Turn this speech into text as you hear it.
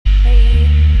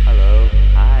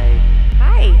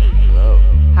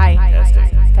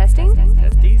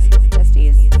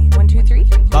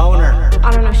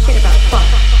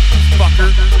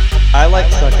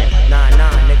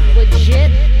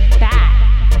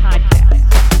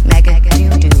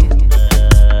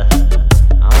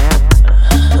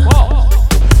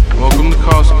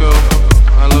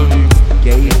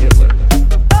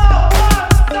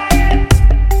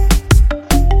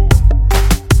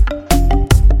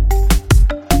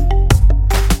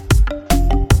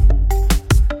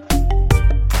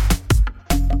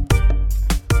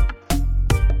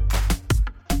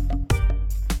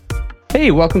Hey,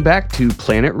 welcome back to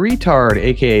Planet Retard,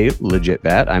 aka Legit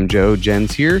Bat. I'm Joe.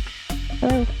 Jen's here.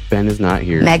 Ben is not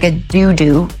here. Mega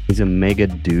doo-doo. He's a mega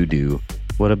doo-doo.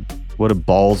 What a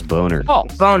balls boner. Oh,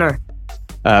 boner.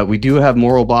 We do have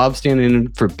Moral Bob standing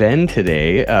in for Ben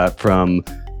today from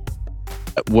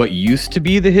what used to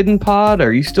be the Hidden Pod.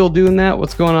 Are you still doing that?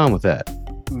 What's going on with that?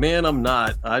 Man, I'm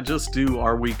not. I just do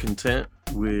Are We Content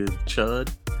with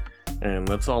Chud, and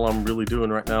that's all I'm really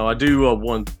doing right now. I do a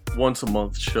once a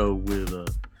month show with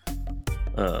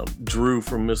Drew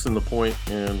from Missing the Point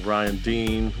and Ryan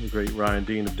Dean, the great Ryan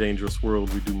Dean of Dangerous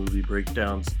World. We do movie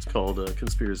breakdowns. It's called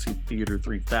Conspiracy Theater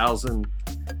 3000.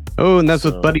 Oh, and that's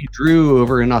with Buddy Drew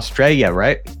over in Australia,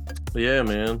 right? Yeah,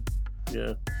 man.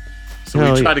 Yeah.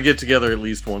 So we try to get together at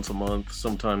least once a month.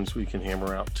 Sometimes we can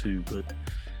hammer out two, but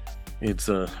it's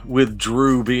with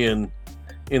Drew being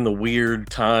in the weird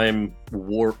time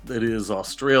warp that is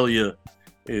Australia,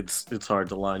 it's hard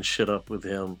to line shit up with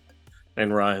him,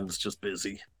 and Ryan's just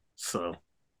busy. So,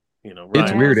 Ryan,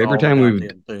 it's weird. Every time we've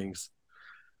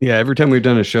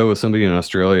done a show with somebody in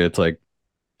Australia, it's like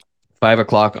 5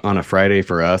 o'clock on a Friday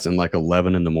for us and like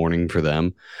 11 in the morning for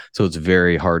them. So it's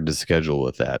very hard to schedule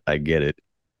with that. I get it.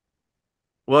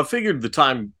 Well, I figured the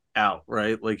time out,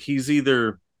 right? Like he's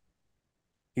either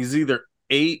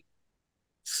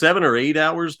 7 or 8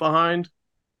 hours behind,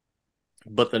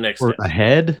 but the next or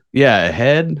ahead. Yeah,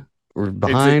 ahead or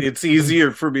behind. It's easier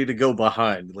for me to go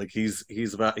behind. Like he's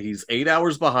 8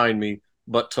 hours behind me,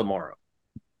 but tomorrow.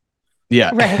 Yeah.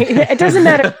 Right. It doesn't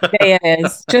matter what day it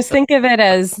is. Just think of it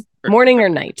as morning or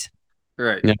night.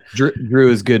 Right. Yeah. Drew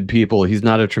is good people. He's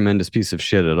not a tremendous piece of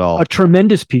shit at all. A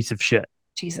tremendous piece of shit.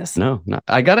 Jesus. No.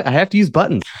 I have to use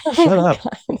buttons. Shut up.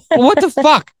 What the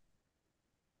fuck?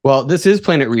 Well, this is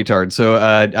Planet Retard. So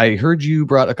I heard you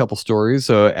brought a couple stories,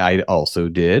 so I also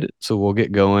did. So we'll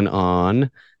get going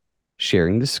on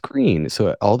sharing the screen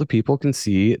so all the people can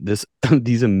see these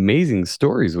amazing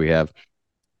stories we have.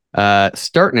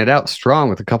 Starting it out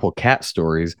strong with a couple cat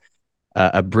stories.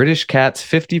 A British cat's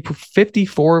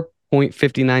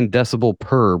 54.59 decibel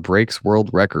purr breaks world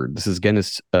record. This is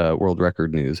Guinness World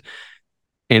Record news.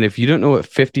 And if you don't know what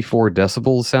 54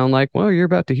 decibels sound like, well, you're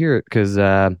about to hear it because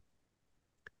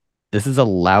this is a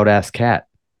loud ass cat.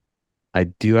 I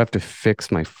do have to fix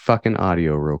my fucking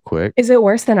audio real quick. Is it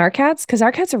worse than our cats? Because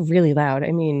our cats are really loud.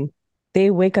 I mean,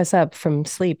 they wake us up from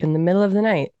sleep in the middle of the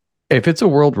night. If it's a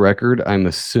world record, I'm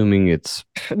assuming it's...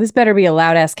 This better be a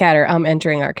loud ass cat or I'm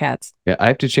entering our cats. Yeah, I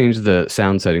have to change the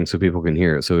sound setting so people can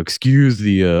hear it. So excuse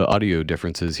the audio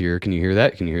differences here. Can you hear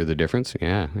that? Can you hear the difference?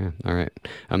 Yeah. All right.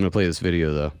 I'm going to play this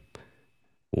video though.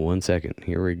 1 second.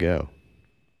 Here we go.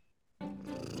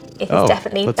 It is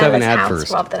definitely Bella's house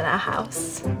first. rather than our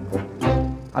house.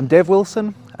 I'm Dave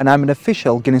Wilson, and I'm an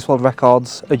official Guinness World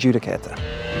Records adjudicator.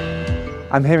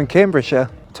 I'm here in Cambridgeshire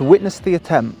to witness the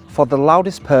attempt for the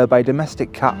loudest purr by a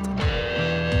domestic cat.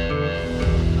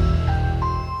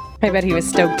 I bet he was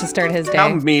stoked to start his day.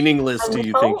 How meaningless do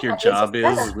you think your job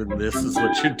is when this is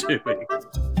what you're doing?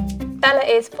 Bella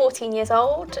is 14 years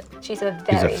old. She's a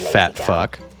very lazy fat girl.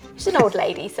 fuck. She's an old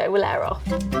lady, so we'll let her off.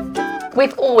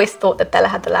 We've always thought that Bella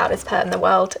had the loudest purr in the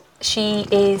world. She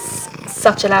is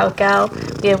such a loud girl.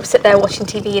 You know, sit there watching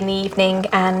TV in the evening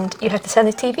and you have to turn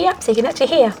the TV up so you can actually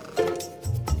hear.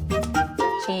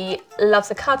 She loves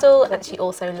a cuddle, but she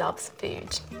also loves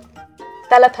food.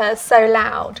 Bella purrs so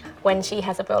loud when she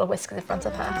has a bowl of whiskers in front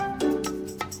of her.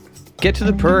 Get to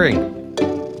the purring.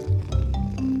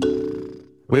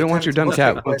 We don't want your dumb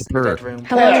cat. We want the purr.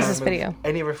 How long is this video?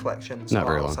 Any reflections? Not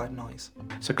very long. Outside noise.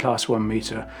 It's a class 1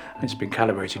 meter and it's been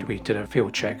calibrated. We did a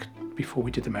field check before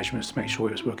we did the measurements to make sure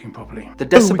it was working properly. The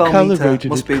decibel meter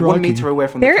must be 1 meter away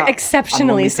from the They're cat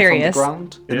exceptionally and 1 meter serious. from the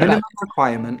ground. The Yeah. minimum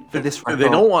requirement for this record. They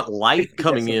don't want light 50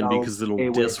 coming in decibels because it'll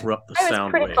away. disrupt the I was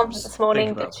sound pretty waves. confident this morning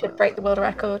Think that about should break the world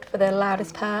record for the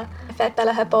loudest purr. I fed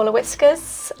Bella her bowl of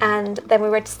whiskers and then we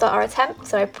were ready to start our attempt,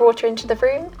 so I brought her into the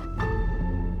room.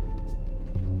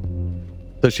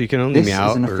 So she can only This meow.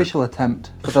 is an or official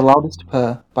attempt for the loudest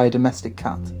purr by a domestic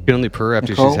cat. She can only purr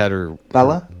after Nicole, she's had her.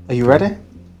 Bella, are you ready?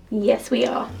 Yes, we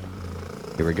are.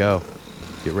 Here we go.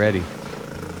 Get ready.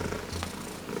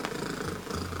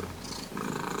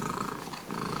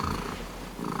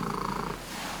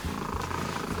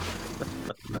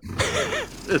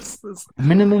 This The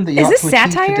minimum that you Is had this to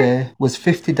achieve satire? today was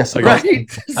 50 decibels.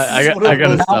 I is one of the gotta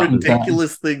most stop.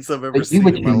 ridiculous things I've ever But seen you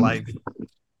in my achieved life.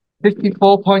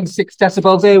 54.6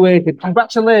 decibels awaited.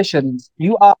 Congratulations.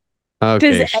 You are...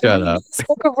 Okay, Does shut any up.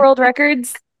 Book of World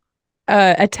Records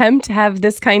attempt to have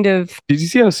this kind of Did you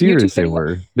see how serious they video?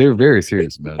 were? They were very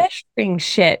serious about it. measuring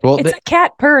shit. Well, It's a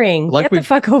cat purring. like Get the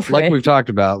fuck over Like it. we've talked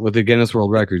about with the Guinness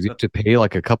World Records, you have to pay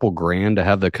like a couple grand to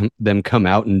have them come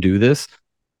out and do this.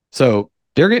 So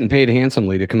they're getting paid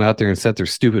handsomely to come out there and set their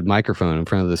stupid microphone in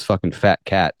front of this fucking fat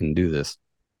cat and do this.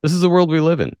 This is the world we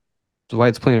live in. That's why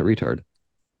it's Planet Retard.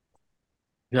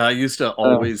 Yeah, I used to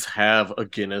always have a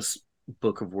Guinness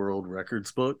Book of World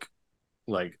Records book,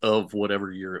 like of whatever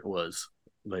year it was.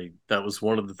 Like that was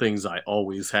one of the things I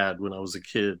always had when I was a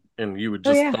kid, and you would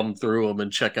just thumb through them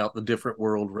and check out the different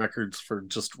world records for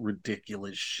just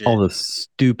ridiculous shit. All the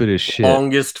stupidest shit.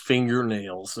 Longest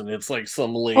fingernails, and it's like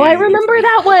some lady. Oh, I remember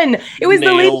that one. It was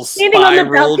the lady standing on the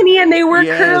balcony, and they were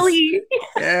curly.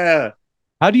 Yeah.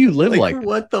 How do you live like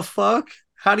what the fuck?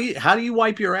 How do you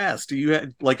wipe your ass? Do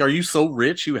you are you so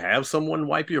rich you have someone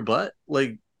wipe your butt?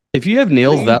 Like, if you have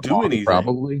nails that long,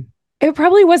 probably. It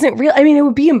probably wasn't real. I mean, it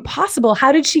would be impossible.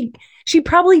 How did she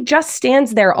probably just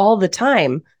stands there all the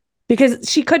time because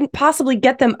she couldn't possibly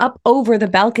get them up over the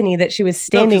balcony that she was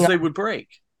standing on. They would break,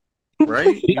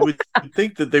 right? You would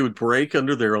think that they would break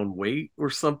under their own weight or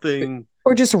something.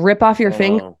 Or just rip off your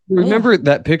finger. Remember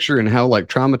that picture and how like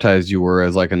traumatized you were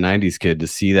as like a 90s kid to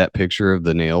see that picture of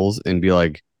the nails and be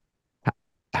like,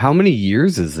 how many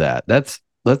years is that? That's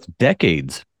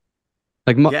decades.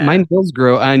 Like my nails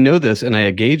grow. I know this, and I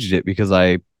gauged it because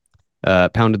I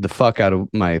pounded the fuck out of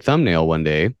my thumbnail one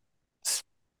day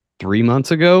 3 months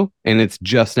ago, and it's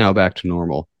just now back to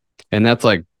normal. And that's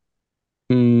like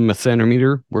a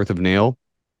centimeter worth of nail.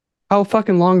 How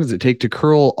fucking long does it take to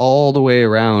curl all the way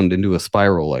around into a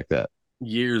spiral like that?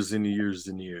 Years and years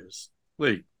and years.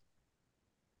 Wait,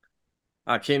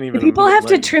 I can't even. Do people have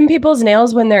to trim people's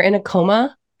nails when they're in a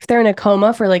coma? If they're in a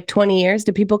coma for like 20 years,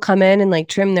 do people come in and like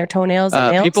trim their toenails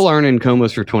and nails? People aren't in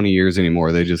comas for 20 years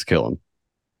anymore. They just kill them.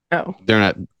 Oh, they're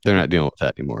not dealing with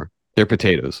that anymore. They're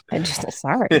potatoes. I'm just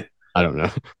sorry. I don't know.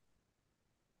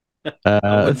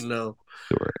 I wouldn't know.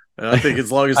 Sure. I think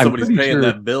as long as somebody's paying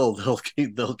that bill,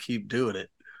 they'll keep doing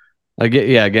it.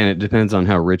 Again, it depends on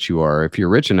how rich you are. If you're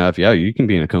rich enough, you can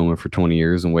be in a coma for 20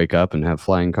 years and wake up and have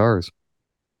flying cars.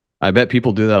 I bet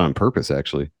people do that on purpose,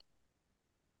 actually.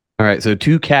 All right, so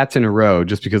 2 cats in a row,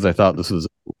 just because I thought this was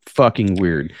fucking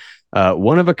weird.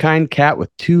 One of a kind cat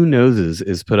with 2 noses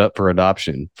is put up for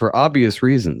adoption for obvious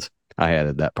reasons. I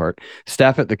added that part.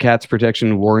 Staff at the Cats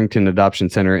Protection Warrington Adoption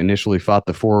Center initially thought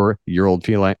the 4-year-old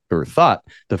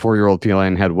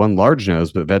feline had 1 large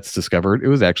nose, but vets discovered it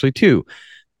was actually 2.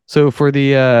 So for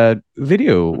the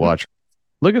video watch,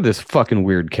 look at this fucking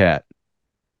weird cat.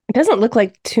 It doesn't look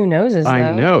like 2 noses, though.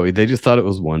 I know. They just thought it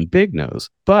was 1 big nose.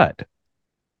 But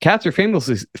cats are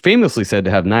famously said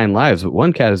to have 9 lives, but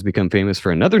one cat has become famous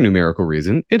for another numerical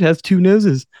reason. It has 2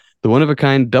 noses. The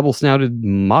one-of-a-kind double-snouted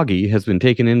Moggy has been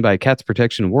taken in by Cats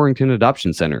Protection Warrington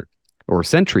Adoption Center, or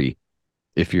Sentry,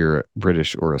 if you're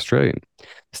British or Australian.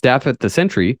 Staff at the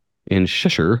Sentry in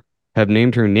Cheshire have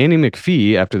named her Nanny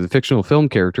McPhee after the fictional film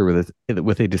character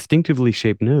with a distinctively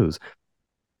shaped nose.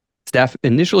 Staff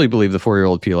initially believed the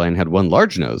 4-year-old feline had 1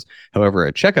 large nose. However,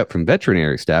 a checkup from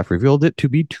veterinary staff revealed it to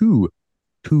be 2.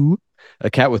 A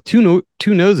cat with 2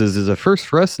 noses is a first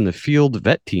for us in the field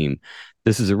vet team.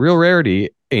 This is a real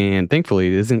rarity, and thankfully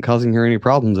it isn't causing her any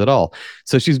problems at all.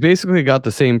 So she's basically got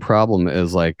the same problem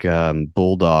as like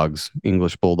bulldogs,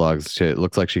 English bulldogs. It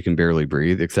looks like she can barely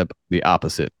breathe, except the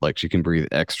opposite. Like she can breathe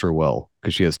extra well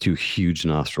because she has 2 huge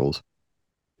nostrils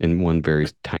and 1 very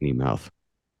tiny mouth.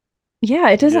 Yeah,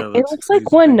 it doesn't. It looks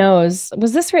like 1 nose.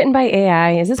 Was this written by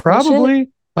AI? Is this probably? Bullshit?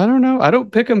 I don't know. I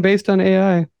don't pick them based on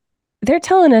AI. They're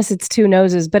telling us it's 2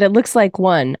 noses, but it looks like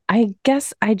 1. I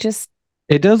guess I just.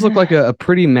 It does look like a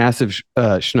pretty massive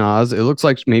schnoz. It looks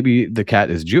like maybe the cat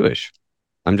is Jewish.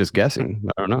 I'm just guessing.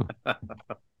 I don't know.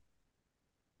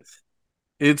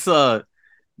 It's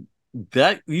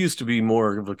that used to be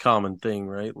more of a common thing,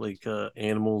 right? Like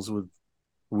animals with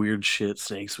weird shit,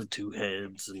 snakes with 2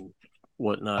 heads and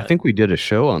whatnot. I think we did a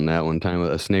show on that one time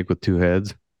with a snake with 2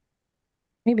 heads.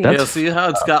 Maybe. Yeah, see how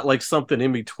it's got like something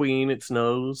in between its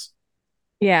nose?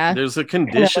 Yeah. There's a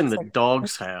condition that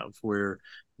dogs have where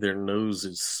their nose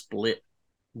is split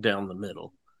down the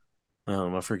middle.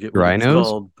 I forget what it's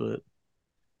called, but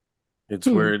it's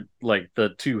where like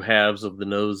the 2 halves of the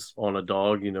nose on a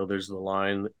dog, there's the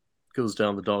line that goes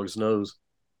down the dog's nose.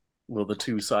 Well, the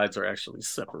 2 sides are actually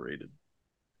separated.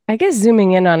 I guess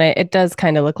zooming in on it, it does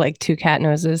kind of look like 2 cat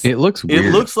noses. It looks weird.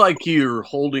 It looks like you're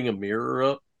holding a mirror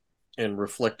up and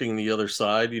reflecting the other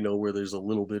side, where there's a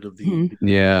little bit of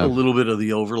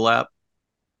the overlap.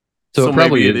 So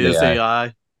maybe it is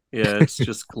AI. Yeah, it's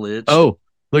just glitch. Oh,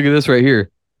 look at this right here.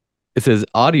 It says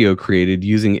audio created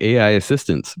using AI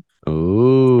assistance. Oh,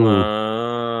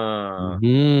 Oh.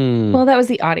 Mhm. Well, that was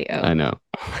the audio. I know.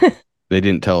 They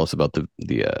didn't tell us about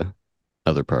the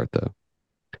other part though.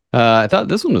 I thought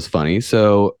this one was funny.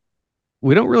 So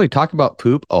we don't really talk about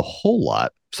poop a whole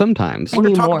lot. Sometimes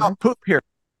We're talking about poop here.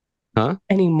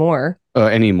 Anymore.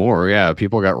 Anymore. Yeah,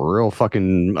 people got real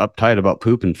fucking uptight about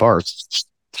poop and farts.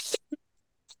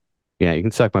 Yeah, you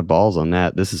can suck my balls on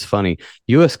that. This is funny.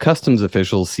 U.S. Customs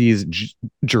officials seize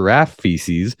giraffe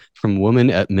feces from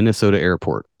woman at Minnesota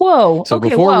airport. Whoa. So okay,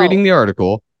 before whoa. reading the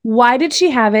article, Why did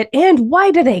she have it? And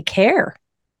why do they care?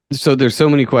 so there's so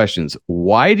many questions.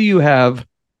 Why do you have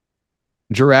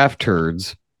giraffe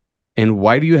turds, and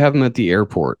why do you have them at the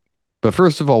airport? But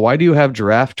first of all, why do you have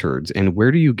giraffe turds, and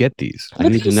where do you get these? I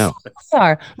need to know.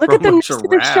 Look at them next to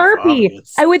the Sharpie.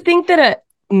 I would think that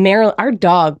our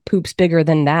dog poops bigger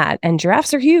than that, and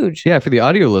giraffes are huge. Yeah, for the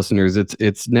audio listeners,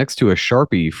 it's next to a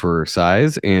Sharpie for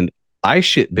size, and I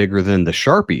shit bigger than the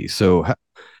Sharpie. So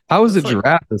how is a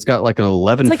giraffe that's got like an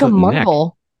 11 It's like a foot marble.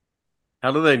 neck?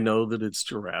 How do they know that it's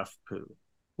giraffe poo?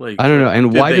 Like, I don't know.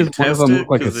 And did why they does one of test them it? look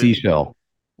like a 'Cause it seashell?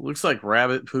 looks like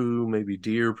rabbit poo, maybe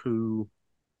deer poo.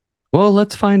 Well,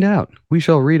 let's find out. We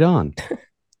shall read on.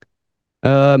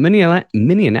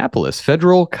 Minneapolis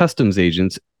federal customs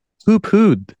agents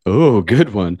poo-pooed. Oh,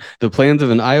 good one. The plans of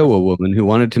an Iowa woman who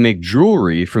wanted to make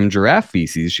jewelry from giraffe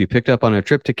feces she picked up on a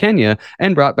trip to Kenya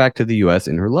and brought back to the U.S.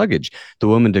 in her luggage. The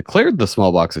woman declared the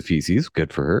small box of feces,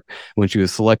 good for her, when she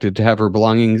was selected to have her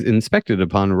belongings inspected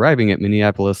upon arriving at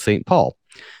Minneapolis St. Paul.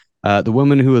 The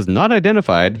woman, who was not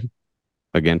identified,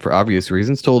 again for obvious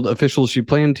reasons, told officials she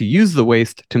planned to use the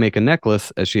waste to make a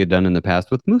necklace, as she had done in the past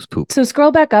with moose poop. So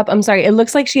scroll back up. I'm sorry. It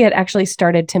looks like she had actually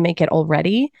started to make it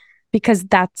already, because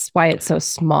that's why it's so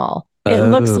small. It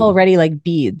looks already like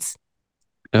beads.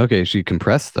 Okay, she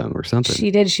compressed them or something.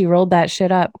 She did. She rolled that shit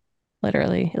up,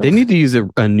 literally. They need to use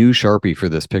a new Sharpie for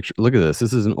this picture. Look at this.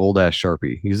 This is an old ass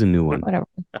Sharpie. Use a new one. Whatever.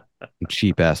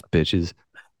 Cheap ass bitches.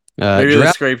 Maybe they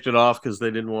scraped it off because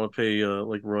they didn't want to pay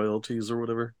like royalties or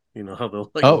whatever. You know how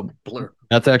they'll like blur.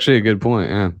 That's actually a good point.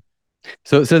 Yeah.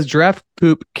 So it says giraffe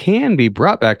poop can be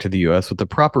brought back to the U.S. with the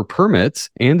proper permits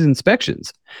and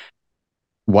inspections.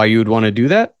 Why you would want to do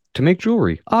that? To make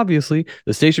jewelry. Obviously,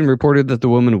 the station reported that the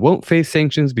woman won't face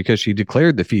sanctions because she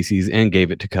declared the feces and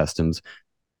gave it to customs,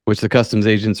 which the customs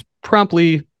agents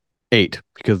promptly ate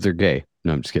because they're gay.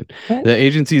 No, I'm just kidding. What? The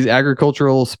agency's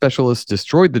agricultural specialists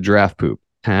destroyed the giraffe poop.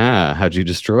 How'd you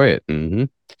destroy it?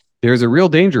 There's a real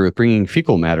danger with bringing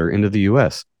fecal matter into the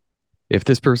U.S. If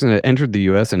this person had entered the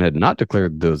U.S. and had not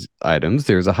declared those items,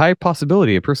 there's a high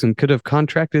possibility a person could have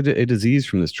contracted a disease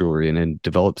from this jewelry and had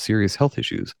developed serious health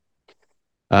issues.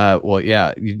 Well,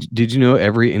 yeah. Did you know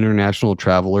every international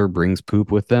traveler brings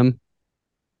poop with them?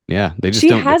 Yeah, they just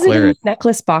don't declare it. She has it in the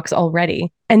necklace box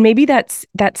already, and maybe that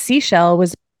seashell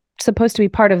was supposed to be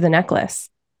part of the necklace.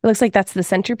 It looks like that's the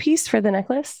centerpiece for the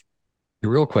necklace. The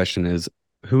real question is,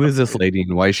 who is this lady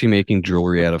and why is she making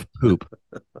jewelry out of poop?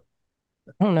 I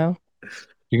don't know.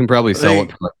 You can probably sell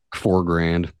it for like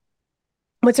 $4,000.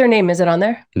 What's her name? Is it on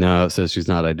there? No, it says she's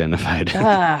not identified.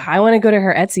 I want to go to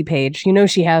her Etsy page. You know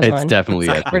she has one. It's definitely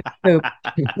Etsy.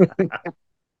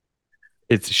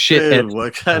 It's shit. Dude,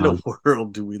 what kind of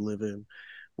world do we live in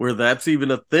where that's even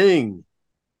a thing?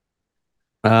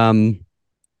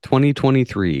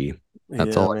 2023.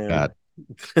 That's all I got.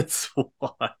 It's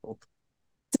wild.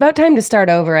 It's about time to start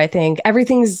over, I think.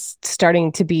 Everything's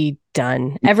starting to be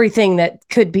done. Everything that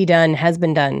could be done has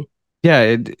been done.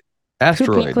 Yeah,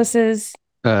 asteroid. Poop necklaces.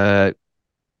 Coronal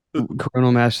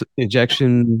mass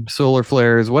ejection, solar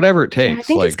flares, whatever it takes. I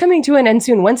think it's coming to an end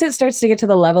soon. Once it starts to get to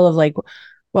the level of like,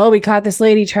 well, we caught this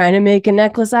lady trying to make a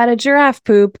necklace out of giraffe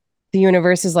poop. The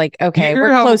universe is like, okay,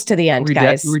 we're close to the end,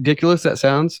 guys. Ridiculous that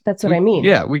sounds. That's what I mean.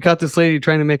 Yeah, we caught this lady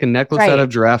trying to make a necklace out of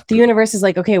giraffe poop. The universe is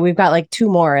like, okay, we've got like 2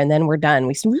 more and then we're done.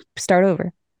 We start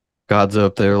over. God's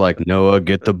up there like, Noah,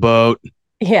 get the boat.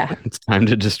 Yeah. It's time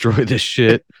to destroy this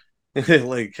shit.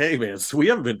 Like, hey, man, so we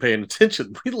haven't been paying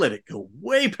attention. We let it go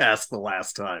way past the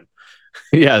last time.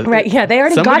 Yeah. Right. Yeah. They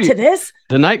already got to this.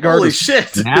 The night guard. Holy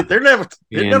shit. They're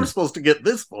never supposed to get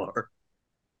this far.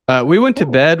 We went to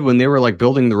bed when they were like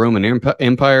building the Roman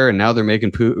Empire, and now they're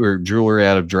making poop or jewelry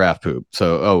out of giraffe poop.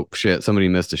 So, oh shit, somebody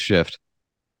missed a shift.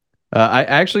 I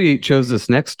actually chose this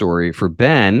next story for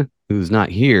Ben, who's not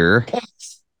here.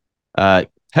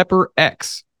 Pepper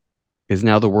X is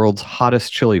now the world's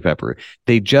hottest chili pepper.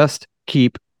 They just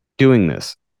keep doing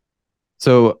this.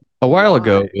 So a while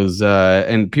ago it was,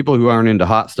 and people who aren't into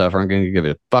hot stuff aren't going to give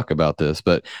a fuck about this,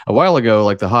 but a while ago,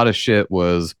 like the hottest shit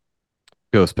was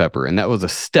ghost pepper, and that was a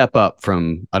step up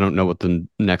from, I don't know what the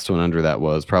next one under that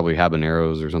was, probably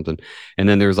habaneros or something. And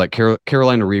then there's like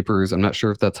Carolina Reapers. I'm not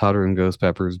sure if that's hotter than ghost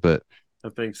peppers, but I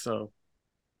think so.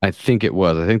 I think it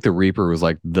was. I think the Reaper was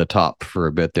like the top for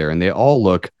a bit there, and they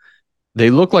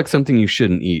look like something you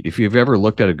shouldn't eat. If you've ever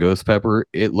looked at a ghost pepper,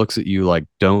 it looks at you like,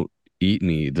 don't eat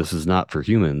me. This is not for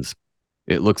humans.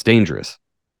 It looks dangerous.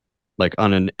 Like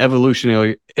on an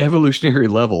evolutionary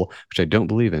level, which I don't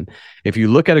believe in. If you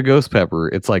look at a ghost pepper,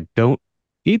 it's like, don't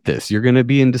eat this. You're going to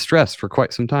be in distress for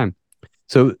quite some time.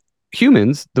 So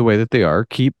humans, the way that they are,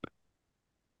 keep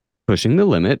pushing the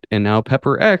limit, and now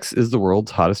Pepper X is the world's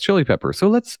hottest chili pepper. So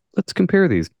let's compare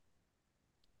these.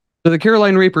 So the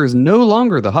Carolina Reaper is no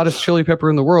longer the hottest chili pepper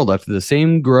in the world after the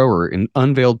same grower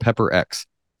unveiled Pepper X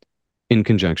in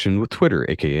conjunction with Twitter,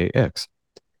 aka X.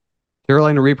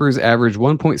 Carolina Reapers average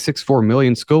 1.64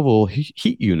 million Scoville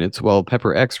heat units, while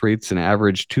Pepper X rates an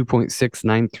average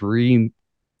 2.693.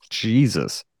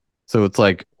 Jesus. So it's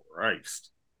like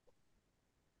Christ.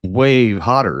 Way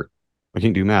hotter. I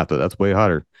can't do math, but that's way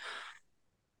hotter.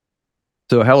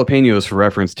 So jalapenos, for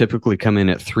reference, typically come in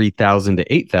at 3,000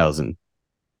 to 8,000.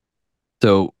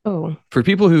 So for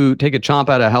people who take a chomp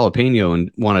out of jalapeno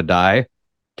and want to die,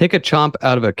 take a chomp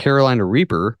out of a Carolina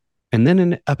Reaper and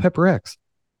then a Pepper X.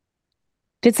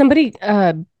 Did somebody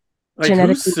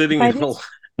who's sitting in a,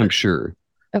 I'm sure.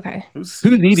 Okay. Who's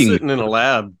eating sitting in a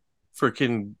lab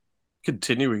freaking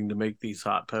continuing to make these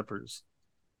hot peppers?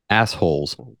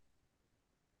 Assholes.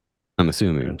 I'm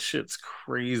assuming. And shit's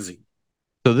crazy.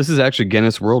 So this is actually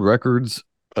Guinness World Records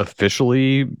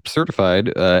officially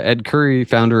certified. Ed Curry,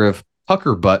 founder of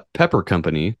Pucker Butt Pepper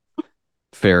Company,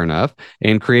 fair enough,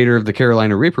 and creator of the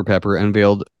Carolina Reaper pepper,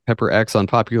 unveiled Pepper X on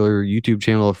popular YouTube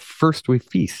channel First We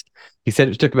Feast. He said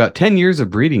it took about 10 years of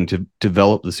breeding to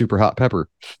develop the super hot pepper.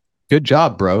 Good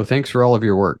job, bro. Thanks for all of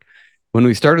your work. When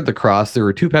we started the cross, there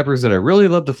were two peppers that I really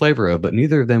loved the flavor of, but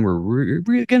neither of them were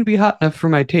really going to be hot enough for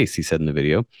my taste, he said in the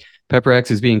video. Pepper X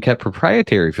is being kept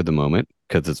proprietary for the moment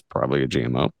because it's probably a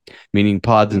GMO, meaning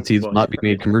pods and seeds will not be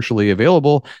made commercially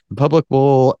available. The public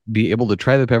will be able to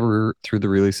try the pepper through the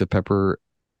release of Pepper.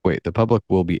 The public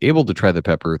will be able to try the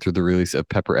pepper through the release of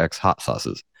Pepper X hot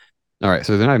sauces. All right,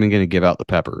 so they're not even going to give out the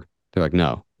pepper. They're like,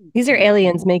 no. These are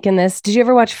aliens making this. Did you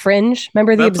ever watch Fringe?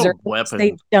 Remember the observers?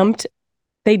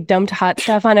 They dumped hot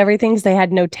stuff on everything because they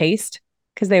had no taste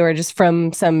because they were just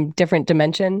from some different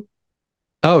dimension.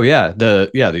 Oh yeah,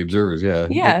 the observers,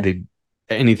 yeah. They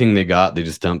anything they got, they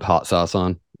just dump hot sauce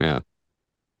on. Yeah,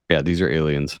 these are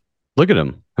aliens. Look at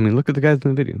them. I mean, look at the guys in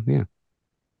the video. Yeah,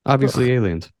 obviously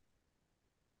aliens.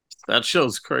 That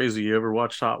show's crazy. You ever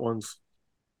watched Hot Ones?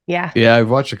 Yeah, I've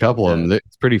watched a couple of them.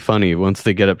 It's pretty funny. Once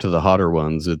they get up to the hotter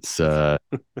ones, it's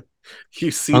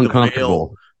you see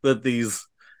uncomfortable. The veil that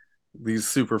these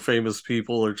super famous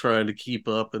people are trying to keep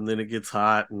up, and then it gets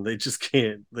hot, and they just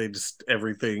can't. They just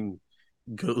everything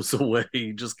goes away.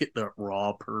 You just get that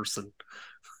raw person.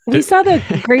 We saw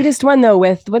the greatest one though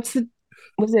with was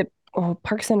it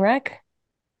Parks and Rec?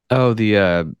 Oh,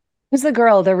 the who's the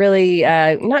girl? The really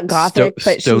not gothic,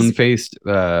 but stone faced.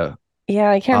 Yeah,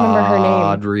 I can't remember her name.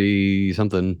 Audrey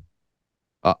something.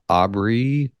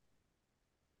 Aubrey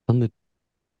on the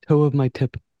toe of my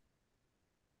tip.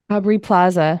 Aubrey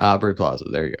Plaza. Aubrey Plaza.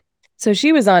 There you go. So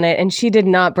she was on it, and she did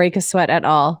not break a sweat at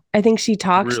all. I think she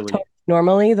talked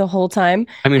normally the whole time.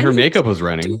 I mean, her makeup was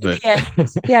running, but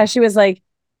yeah, she was like,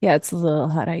 yeah, it's a little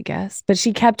hot, I guess. But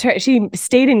she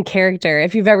stayed in character.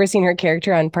 If you've ever seen her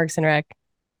character on Parks and Rec,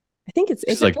 I think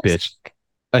it's like bitch.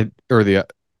 Or the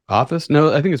Office?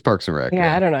 No, I think it's Parks and Rec.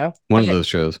 Yeah, I don't know. One of those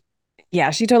shows. Yeah,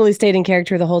 she totally stayed in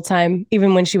character the whole time.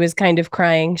 Even when she was kind of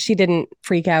crying, she didn't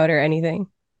freak out or anything.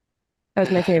 That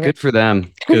was my favorite. Good for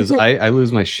them, because I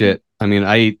lose my shit. I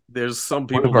mean, there's some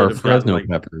people that have Fresno gotten,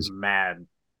 peppers. Mad.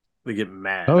 They get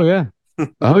mad. Oh yeah.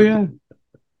 Oh yeah.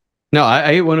 No,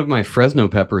 I ate one of my Fresno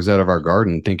peppers out of our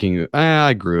garden, thinking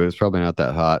I grew it. It's probably not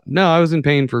that hot. No, I was in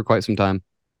pain for quite some time.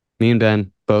 Me and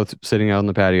Ben both sitting out on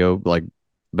the patio, like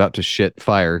about to shit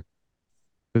fire.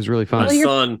 It was really fun. My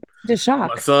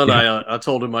son, I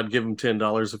told him I'd give him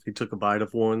 $10 if he took a bite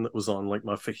of one that was on like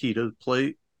my fajita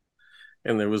plate,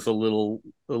 and there was a little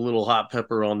hot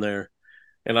pepper on there,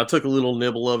 and I took a little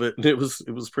nibble of it, and it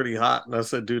was pretty hot. And I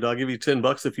said, "Dude, I'll give you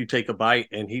 $10 if you take a bite."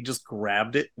 And he just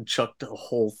grabbed it and chucked the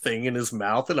whole thing in his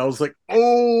mouth, and I was like,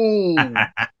 "Oh!"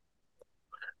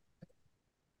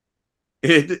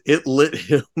 It lit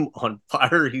him on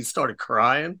fire. He started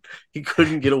crying. He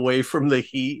couldn't get away from the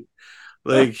heat.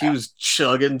 Like he was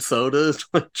chugging soda,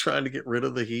 like trying to get rid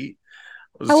of the heat.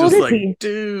 I was How just old is like, he?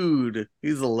 dude,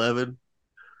 he's 11.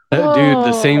 Dude,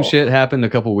 the same Oh. shit happened a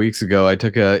couple weeks ago.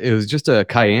 It was just a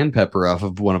cayenne pepper off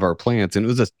of one of our plants, and it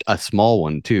was a small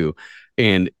one too.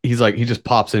 And he just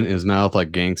pops it in his mouth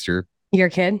like gangster. Your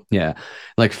kid? Yeah.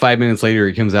 Like 5 minutes later,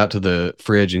 he comes out to the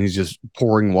fridge and he's just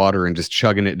pouring water and just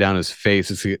chugging it down his face.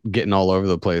 It's getting all over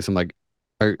the place. I'm like,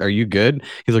 are you good?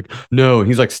 He's like, no. And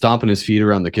he's like stomping his feet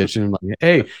around the kitchen. I'm like,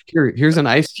 hey, here's an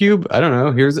ice cube. I don't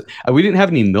know. We didn't have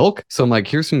any milk. So I'm like,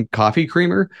 here's some coffee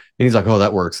creamer. And he's like, oh,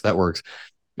 that works. That works.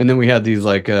 And then we had these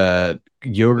like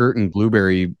yogurt and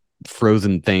blueberry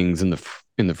frozen things in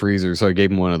the freezer. So I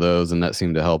gave him one of those and that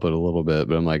seemed to help it a little bit.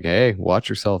 But I'm like, hey, watch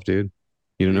yourself, dude.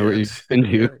 You don't know what you can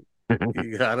do.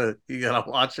 You gotta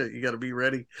watch it. You gotta be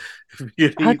ready.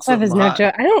 Hot stuff is no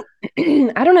joke.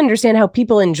 I don't understand how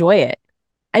people enjoy it.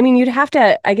 I mean, you'd have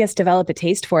to, I guess, develop a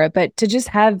taste for it, but to just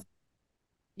have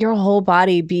your whole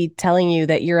body be telling you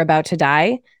that you're about to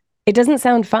die, it doesn't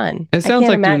sound fun. It sounds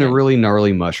like doing a really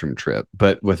gnarly mushroom trip,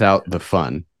 but without the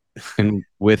fun and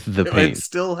with the pain. It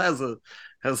still has a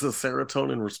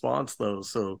serotonin response though,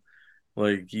 so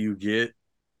like you get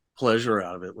pleasure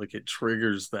out of it. Like it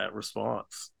triggers that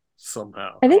response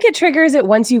somehow. I think it triggers it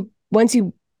once you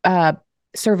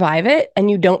survive it and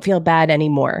you don't feel bad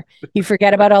anymore. You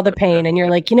forget about all the pain and you're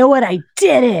like, you know what? I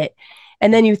did it.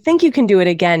 And then you think you can do it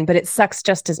again, but it sucks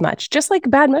just as much, just like a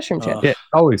bad mushroom chip. It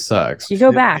always sucks. You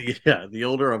go back. Yeah, the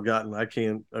older I've gotten, I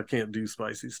can't do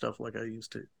spicy stuff like I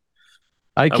used to.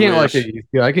 I can't like it.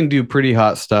 I can do pretty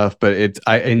hot stuff, but it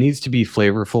needs to be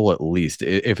flavorful at least.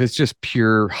 If it's just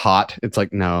pure hot, it's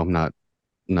like, no, I'm not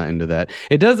into that.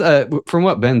 It does, from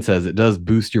what Ben says, it does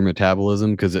boost your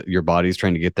metabolism because your body's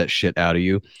trying to get that shit out of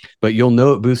you. But you'll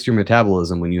know it boosts your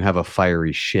metabolism when you have a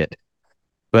fiery shit.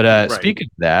 But right. Speaking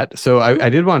of that, so I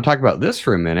did want to talk about this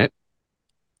for a minute.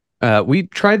 We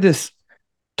tried this,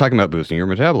 talking about boosting your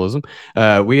metabolism.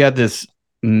 We had this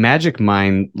Magic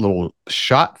Mind little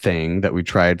shot thing that we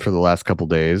tried for the last couple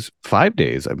days, 5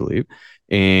 days, I believe.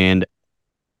 And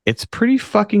it's pretty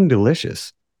fucking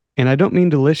delicious. And I don't mean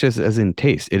delicious as in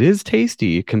taste. It is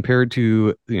tasty compared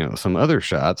to, some other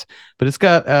shots, but it's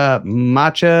got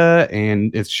matcha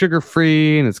and it's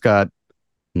sugar-free and it's got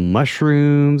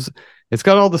mushrooms. It's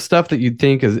got all the stuff that you'd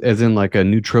think as in like a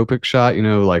nootropic shot,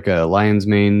 like a lion's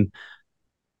mane,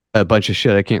 a bunch of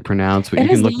shit I can't pronounce, but you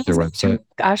can look at their website.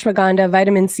 Ashwagandha,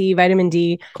 vitamin C, vitamin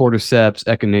D, cordyceps,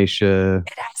 echinacea.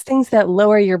 It has things that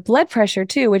lower your blood pressure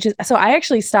too, so I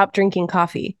actually stopped drinking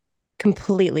coffee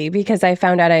completely because I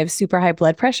found out I have super high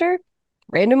blood pressure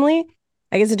randomly.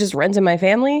 I guess it just runs in my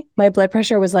family. My blood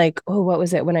pressure was like, what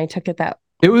was it when I took it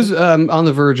It was on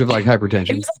the verge of like hypertension.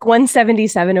 It was like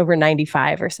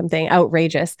 177/95 or something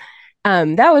outrageous.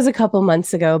 That was a couple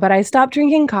months ago, but I stopped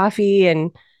drinking coffee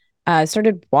and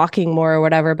started walking more or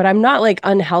whatever, but I'm not like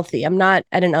unhealthy. I'm not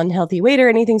at an unhealthy weight or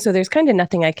anything. So there's kind of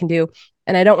nothing I can do.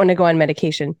 And I don't want to go on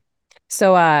medication.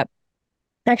 So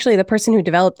actually the person who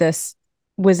developed this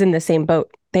was in the same boat.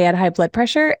 They had high blood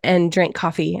pressure and drank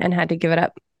coffee and had to give it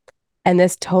up. And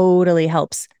this totally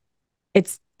helps.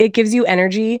 It gives you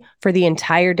energy for the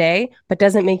entire day, but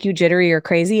doesn't make you jittery or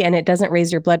crazy. And it doesn't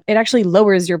raise your blood. It actually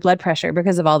lowers your blood pressure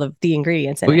because of all the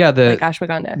ingredients in it. Yeah, like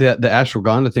ashwagandha. The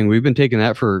ashwagandha thing, we've been taking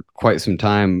that for quite some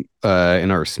time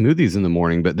in our smoothies in the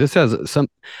morning. But this has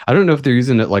I don't know if they're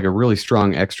using it like a really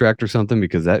strong extract or something,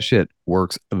 because that shit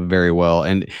works very well.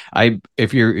 And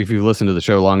if you've listened to the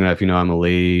show long enough, I'm a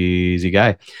lazy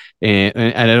guy. And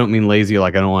I don't mean lazy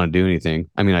like I don't want to do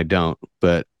anything. I mean, I don't,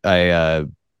 but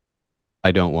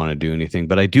I don't want to do anything,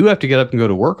 but I do have to get up and go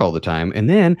to work all the time. And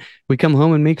then we come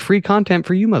home and make free content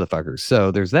for you motherfuckers. So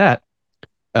there's that.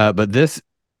 But this,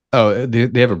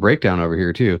 they have a breakdown over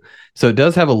here too. So it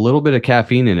does have a little bit of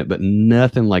caffeine in it, but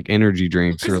nothing like energy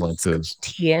drinks or like those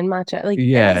tea and matcha. Like,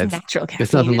 it's natural caffeine.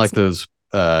 It's nothing like those,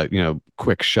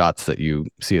 quick shots that you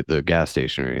see at the gas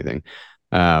station or anything.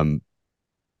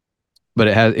 But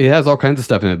it has all kinds of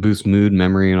stuff in it. Boosts mood,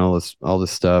 memory, and all this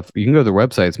stuff. You can go to their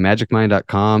website. It's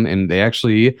magicmind.com, and they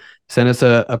actually sent us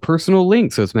a personal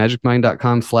link. So it's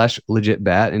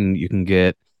magicmind.com/legitbat, and you can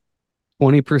get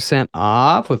 20%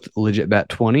 off with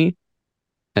legitbat20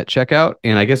 at checkout.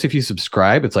 And I guess if you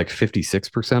subscribe, it's like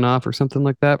 56% off or something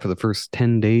like that for the first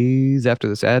 10 days after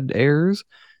this ad airs.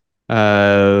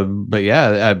 But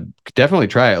yeah, I definitely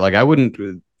try it. Like I wouldn't.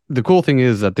 The cool thing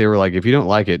is that they were like, if you don't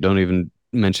like it, don't even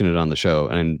mention it on the show.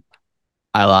 And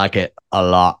I like it a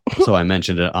lot, so I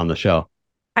mentioned it on the show.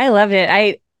 I loved it.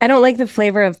 I don't like the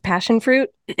flavor of passion fruit.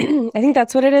 I think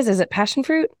that's what it is. Is it passion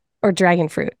fruit or dragon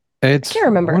fruit? I can't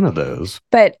remember. One of those.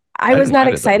 But I was not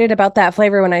excited about that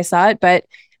flavor when I saw it, but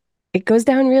it goes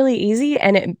down really easy,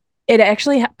 and it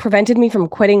actually prevented me from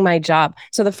quitting my job.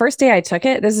 So the first day I took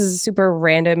it, this is a super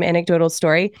random anecdotal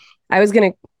story. I was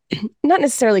going to not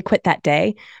necessarily quit that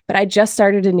day, but I just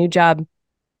started a new job,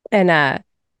 and I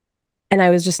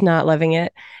was just not loving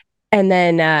it. And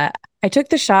then I took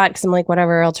the shot because I'm like,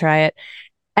 whatever, I'll try it.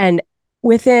 And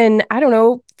within, I don't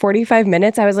know, 45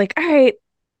 minutes, I was like, all right,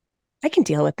 I can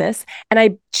deal with this. And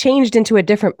I changed into a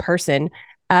different person.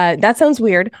 That sounds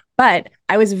weird, but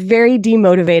I was very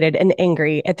demotivated and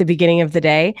angry at the beginning of the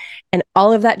day. And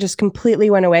all of that just completely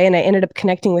went away. And I ended up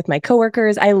connecting with my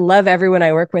coworkers. I love everyone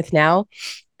I work with now.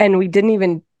 And we didn't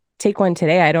even take one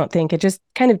today, I don't think. It just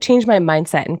kind of changed my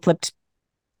mindset and flipped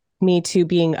me to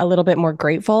being a little bit more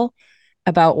grateful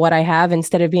about what I have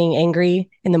instead of being angry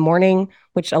in the morning,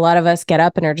 which a lot of us get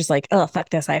up and are just like, oh, fuck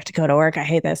this. I have to go to work. I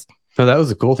hate this. So that was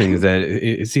the cool thing, is that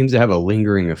it seems to have a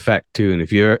lingering effect too. And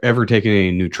if you're ever taking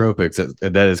any nootropics,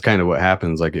 that is kind of what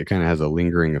happens. Like, it kind of has a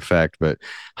lingering effect, but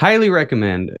highly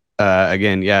recommend.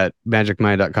 Again, yeah,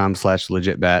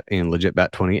 magicmind.com/legitbat and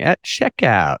legitbat20 at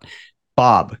checkout.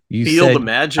 Bob, you feel said the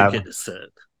magic, it is said.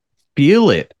 Feel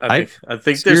it. I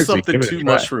think there's something to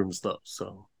mushrooms though.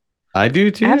 So I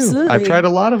do too. Absolutely. I've tried a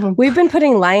lot of them. We've been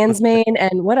putting lion's mane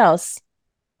and what else?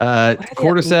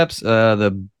 Cordyceps,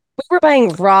 we were buying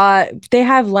raw. They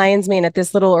have lion's mane at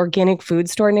this little organic food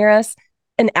store near us.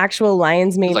 An actual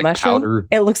lion's mane like mushroom. powder.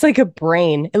 It looks like a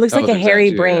brain. It looks like a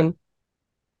hairy brain. Yeah.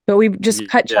 But we just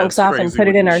cut chunks off and put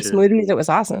it in our smoothies. It was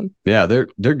awesome. Yeah,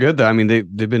 they're good though. I mean,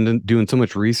 they've been doing so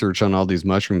much research on all these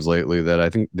mushrooms lately that I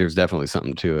think there's definitely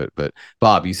something to it. But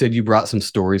Bob, you said you brought some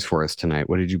stories for us tonight.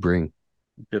 What did you bring?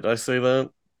 Did I say that?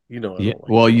 You know, yeah.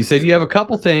 Well, you said you have a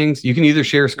couple things. You can either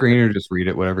share screen or just read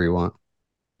it, whatever you want.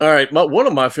 All right. One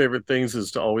of my favorite things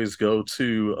is to always go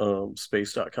to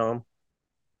space.com,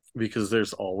 because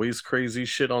there's always crazy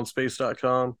shit on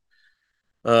space.com.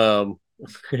 And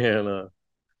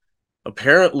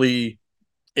apparently,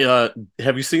 have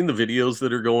you seen the videos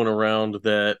that are going around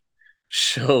that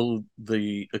show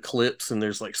the eclipse and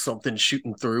there's like something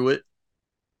shooting through it?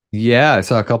 Yeah, I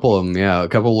saw a couple of them. Yeah, a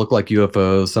couple look like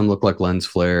UFOs. Some look like lens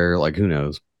flare. Like, who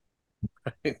knows?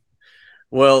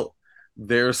 Well,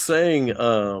 they're saying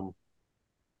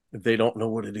they don't know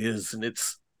what it is, and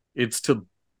it's to,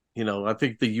 you know, I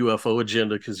think the UFO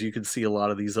agenda, because you can see a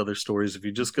lot of these other stories if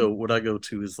you just go, what I go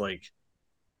to is like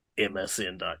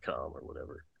msn.com or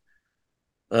whatever,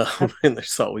 and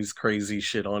there's always crazy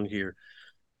shit on here,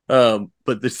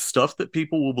 but the stuff that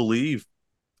people will believe.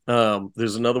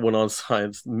 There's another one on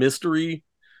science. Mysterious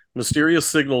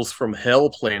signals from Hell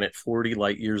Planet 40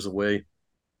 light years away.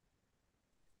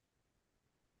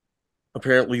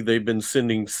 Apparently they've been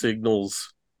sending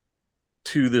signals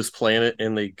to this planet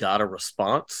and they got a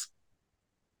response.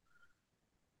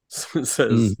 So it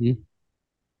says, and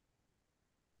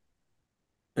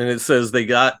it says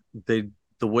the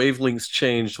wavelengths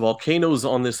changed. Volcanoes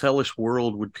on this hellish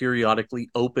world would periodically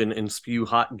open and spew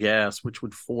hot gas, which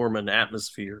would form an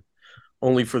atmosphere,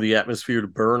 only for the atmosphere to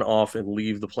burn off and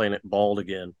leave the planet bald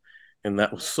again. And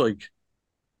that was like,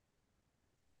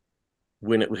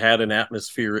 when it had an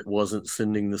atmosphere, it wasn't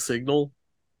sending the signal.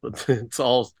 But it's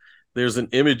all, there's an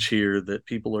image here that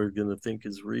people are going to think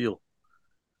is real.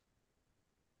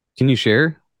 Can you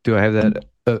share? Do I have that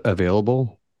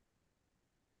available?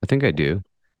 I think I do.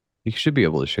 You should be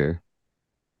able to share.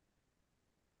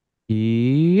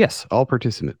 Yes, all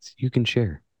participants, you can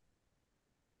share.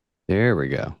 There we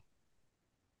go.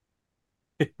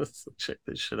 Let's check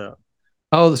this shit out.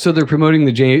 Oh, so they're promoting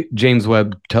the James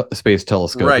Webb Space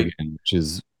Telescope again, which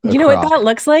is, you know what that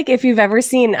looks like? If you've ever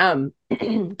seen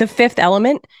The Fifth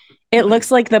Element, it looks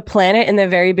like the planet in the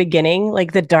very beginning,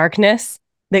 like the darkness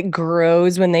that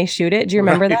grows when they shoot it. Do you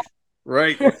remember that?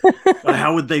 Right.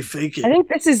 How would they fake it? I think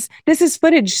this is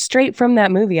footage straight from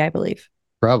that movie, I believe.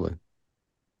 Probably.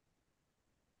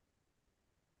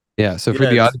 Yeah, so for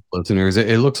the audio listeners,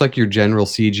 it looks like your general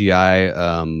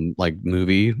CGI like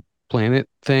movie planet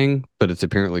thing, but it's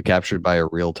apparently captured by a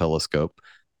real telescope.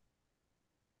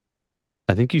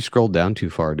 I think you scrolled down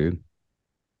too far, dude.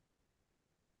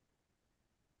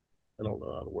 I don't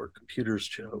know how to work computers,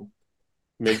 Joe.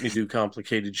 Make me do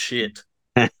complicated shit.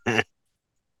 Go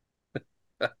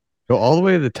all the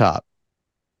way to the top.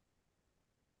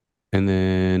 And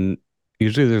then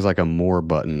usually there's like a more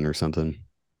button or something.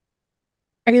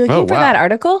 Are you looking for that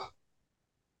article?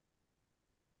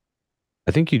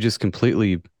 I think you just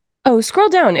completely... Oh, scroll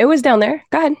down. It was down there.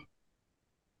 Go ahead.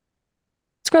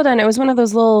 Scroll down. It was one of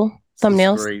those little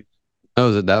thumbnails. Great.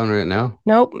 Oh, is it that one right now?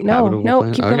 Nope. No.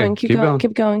 Keep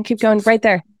going. Keep going. Right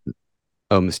there.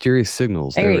 Oh, mysterious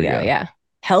signals. There you go. Yeah.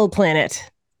 Hell Planet.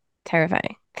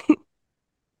 Terrifying.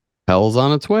 Hell's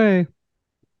on its way.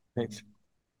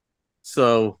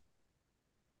 So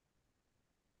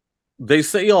they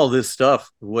say all this stuff.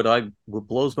 What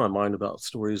blows my mind about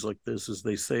stories like this is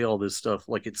they say all this stuff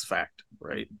like it's fact,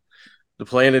 right? The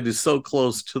planet is so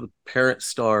close to the parent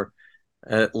star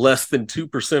at less than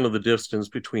 2% of the distance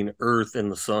between Earth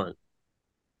and the sun.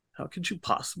 How could you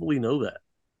possibly know that?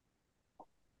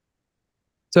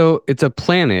 So it's a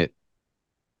planet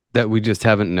that we just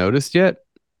haven't noticed yet.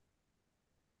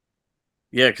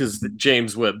 Yeah, because the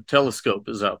James Webb Telescope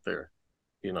is out there,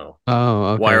 Oh,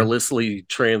 okay. wirelessly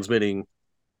transmitting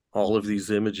all of these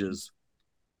images.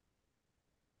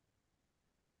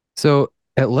 So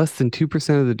at less than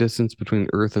 2% of the distance between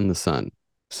Earth and the sun.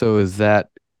 So is that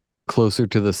closer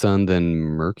to the sun than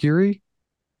Mercury?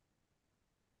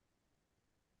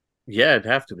 Yeah, it'd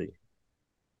have to be.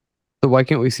 So why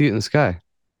can't we see it in the sky?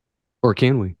 Or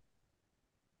can we?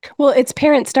 Well, its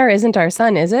parent star isn't our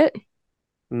sun, is it?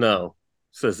 No,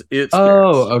 it says it's.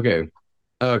 Oh, okay.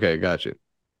 Okay, gotcha.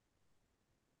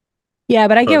 Yeah,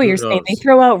 but I get But what who you're saying. They knows?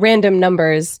 throw out random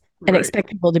numbers and Right. expect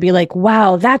people to be like,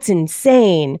 wow, that's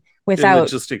insane, And without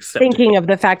just accept thinking it. of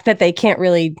the fact that they can't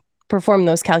really perform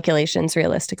those calculations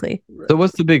realistically. So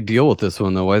what's the big deal with this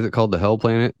one though? Why is it called the Hell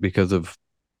Planet? Because of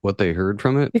what they heard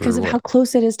from it? Because or of what? how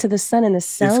close it is to the sun and the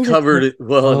sound. It's covered. And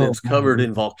Oh. it's covered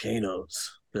in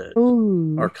volcanoes that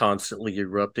Ooh. are constantly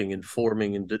erupting and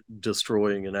forming and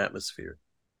destroying an atmosphere.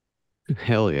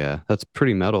 Hell yeah. That's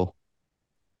pretty metal.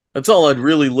 That's all I'd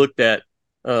really looked at.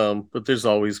 But there's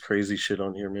always crazy shit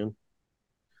on here, man.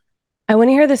 I want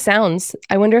to hear the sounds.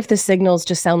 I wonder if the signals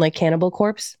just sound like Cannibal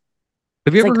Corpse.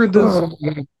 Have you It's ever like, heard those?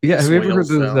 Yeah, have you ever Whale heard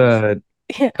those? sounds.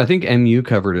 Yeah. I think MU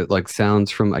covered it, like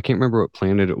sounds from, I can't remember what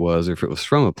planet it was, or if it was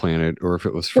from a planet, or if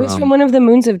it was It was from from one of the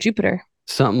moons of Jupiter.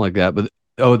 something like that. But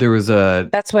oh, there was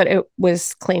That's what it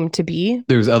was claimed to be.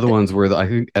 there's other ones where I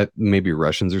think maybe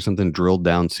Russians or something drilled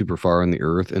down super far in the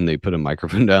earth, and they put a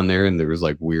microphone down there, and there was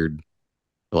like weird,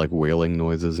 like wailing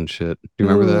noises and shit. Do you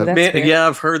remember Ooh, that? that's Man, weird. yeah,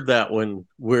 I've heard that one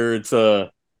where it's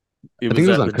it think was it was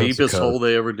at on the Coast to deepest Coast. hole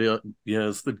they ever did. Yeah,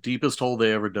 it's the deepest hole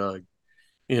they ever dug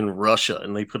in Russia,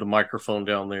 and they put a microphone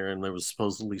down there, and there was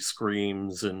supposedly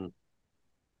screams and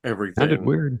everything. Sounded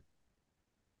weird.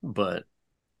 But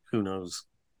who knows?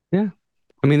 Yeah,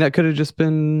 I mean that could have just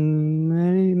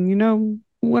been,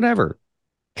 whatever.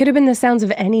 Could have been the sounds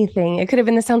of anything. It could have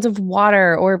been the sounds of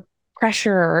water or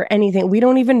pressure or anything. We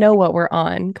don't even know what we're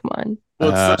on. Come on. Well,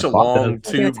 it's such a long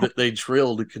Boston. tube that they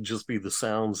drilled. It could just be the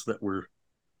sounds that were.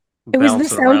 It was the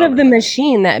bouncing sound around of the in it.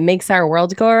 machine that makes our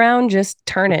world go around, just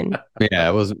turning. Yeah,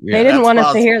 it was. They Yeah, didn't That's want us to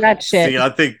possible. hear that shit. See, I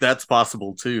think that's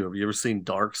possible too. Have you ever seen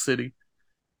Dark City?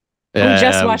 We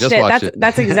just watched it.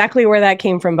 That's exactly where that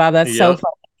came from, Bob. That's so Yep.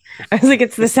 funny. I was like,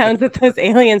 it's the sounds that those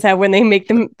aliens have when they make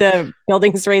the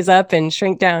buildings raise up and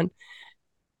shrink down.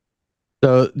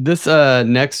 So this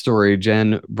next story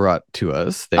Jen brought to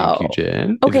us. Thank you, Oh.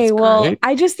 Jen. Okay, It's well, great.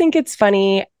 I just think it's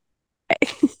funny.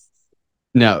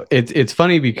 No, it's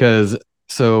funny because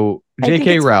so I think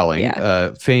J.K. it's- Rowling,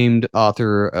 yeah. famed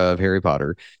author of Harry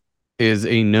Potter, is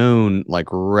a known like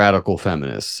radical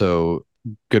feminist. So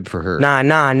good for her. Nah,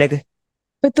 nigga.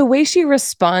 But the way she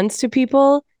responds to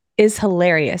people is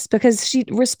hilarious because she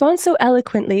responds so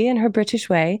eloquently in her British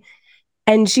way.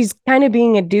 And she's kind of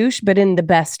being a douche, but in the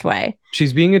best way.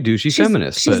 She's being a douchey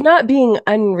feminist. She's but not being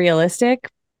unrealistic,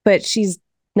 but she's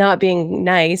not being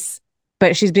nice,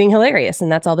 but she's being hilarious.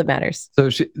 And that's all that matters. So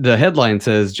the headline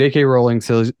says J.K. Rowling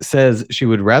says she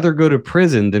would rather go to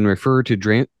prison than refer to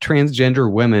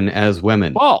transgender women as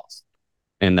women. False.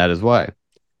 And that is why.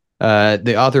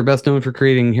 The author, best known for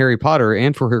creating Harry Potter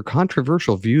and for her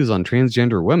controversial views on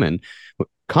transgender women,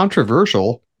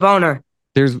 controversial. Boner.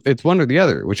 It's one or the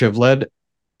other, which have led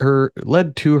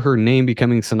to her name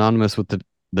becoming synonymous with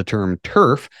the term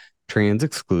TERF, trans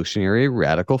exclusionary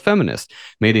radical feminist.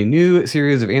 Made a new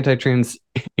series of anti-trans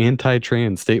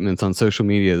statements on social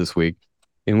media this week,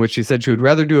 in which she said she would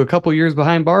rather do a couple years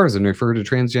behind bars than refer to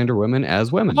transgender women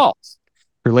as women. False.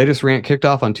 Her latest rant kicked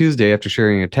off on Tuesday after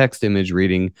sharing a text image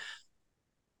reading.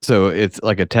 So it's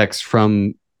like a text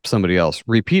from somebody else.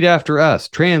 Repeat after us.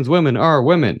 Trans women are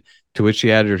women. To which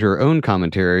she added her own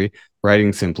commentary,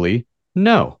 writing simply,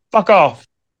 no. Fuck off.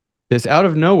 This out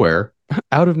of nowhere,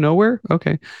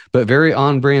 okay, but very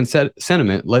on-brand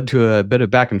sentiment led to a bit of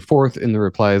back and forth in the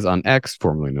replies on X,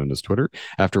 formerly known as Twitter,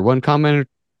 after one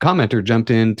commenter jumped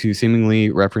in to seemingly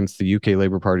reference the UK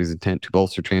Labour Party's intent to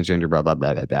bolster transgender, blah, blah,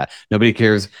 blah, blah, blah. Nobody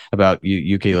cares about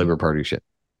UK Labour Party shit.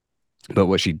 But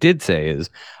what she did say is,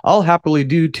 I'll happily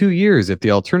do 2 years if the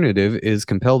alternative is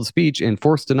compelled speech and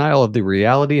forced denial of the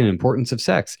reality and importance of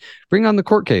sex. Bring on the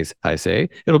court case, I say.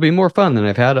 It'll be more fun than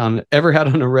I've ever had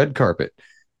on a red carpet.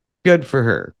 Good for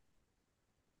her.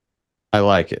 I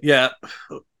like it. Yeah.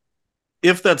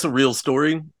 if that's a real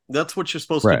story, that's what you're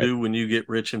supposed Right. to do when you get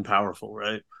rich and powerful,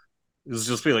 right? Is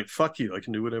just be like, fuck you, I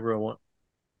can do whatever I want.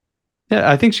 Yeah,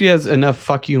 I think she has enough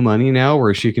fuck you money now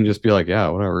where she can just be like, yeah,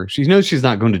 whatever. She knows she's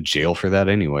not going to jail for that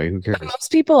anyway. Who cares? But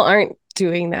most people aren't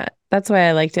doing that. That's why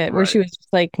I liked it, where she Right. was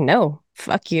just like, no,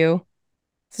 fuck you.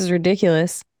 This is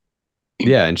ridiculous.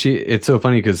 Yeah, and it's so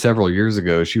funny because several years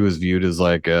ago she was viewed as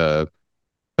like a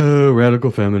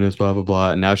radical feminist, blah blah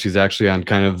blah, and now she's actually on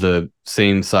kind of the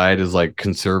same side as like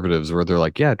conservatives, where they're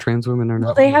like, yeah, trans women are Well,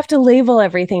 not. they have to label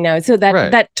everything now. So that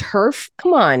Right. that turf,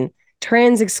 come on,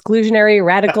 trans exclusionary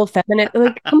radical feminist.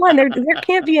 Like, come on, there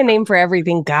can't be a name for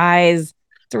everything, guys.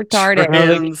 It's retarded.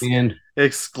 Trans And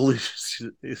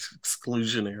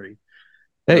exclusionary.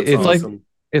 hey, That's awesome.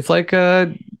 it's like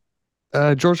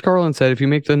George Carlin said, if you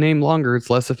make the name longer, it's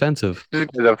less offensive. This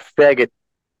is a faggot.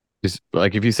 Just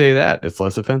like if you say that, it's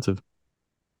less offensive.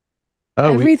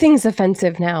 Oh, Everything's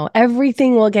offensive now.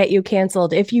 Everything will get you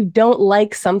canceled. If you don't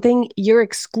like something, you're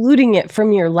excluding it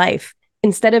from your life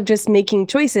instead of just making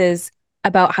choices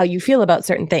about how you feel about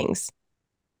certain things.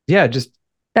 yeah, just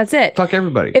That's it. fuck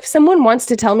everybody. If someone wants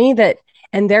to tell me that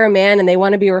and they're a man and they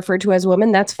want to be referred to as a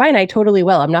woman, that's fine. I totally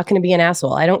will. I'm not going to be an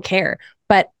asshole. I don't care.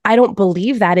 But I don't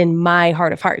believe that in my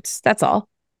heart of hearts. That's all.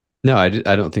 No, I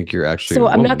don't think you're actually. So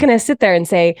a I'm not woman. going to sit there and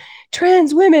say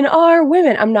trans women are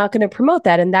women. I'm not going to promote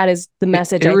that. And that is the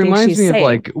message It I think reminds she's me saying. of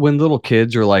like when little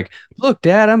kids are like, "Look,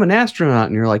 Dad, I'm an astronaut,"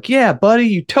 and you're like, "Yeah, buddy,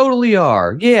 you totally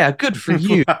are. Yeah, good for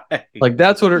you." Right. Like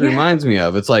that's what it Yeah. reminds me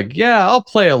of. It's like, yeah, I'll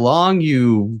play along,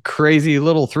 you crazy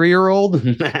little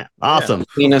 3-year-old. Awesome.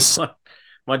 Penis.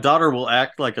 My daughter will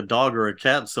act like a dog or a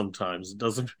cat sometimes. It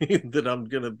doesn't mean that I'm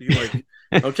gonna be like,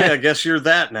 okay, I guess you're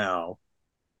that now.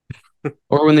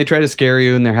 Or when they try to scare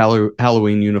you in their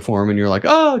Halloween uniform, and you're like,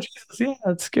 "Oh, Jesus, yeah,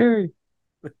 it's scary.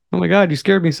 Oh my God, you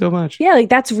scared me so much." Yeah, like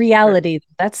that's reality.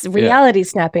 That's reality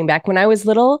snapping back. When I was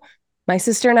little, my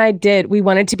sister and I we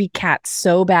wanted to be cats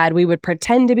so bad. We would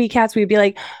pretend to be cats. We'd be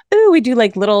like, ooh, we do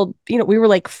like little, we were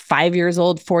like 5 years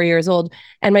old, 4 years old.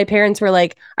 And my parents were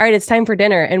like, all right, it's time for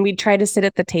dinner. And we'd try to sit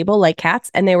at the table like cats.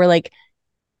 And they were like,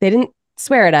 they didn't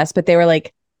swear at us, but they were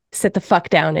like, sit the fuck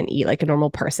down and eat like a normal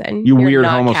person. You You're weird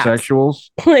not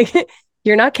homosexuals. cats." Like,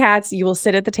 you're not cats. You will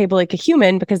sit at the table like a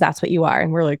human because that's what you are.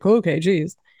 And we're like, okay,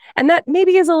 geez. And that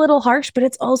maybe is a little harsh, but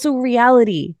it's also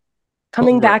reality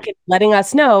coming back and letting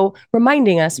us know,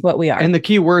 reminding us what we are. And the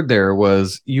key word there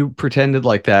was you pretended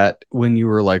like that when you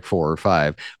were like 4 or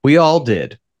 5. We all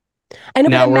did. I know,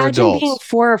 Now but we're imagine adults. being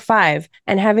 4 or 5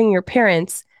 and having your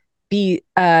parents be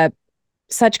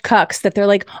such cucks that they're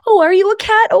like, oh, are you a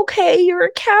cat? Okay, you're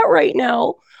a cat right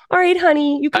now. All right,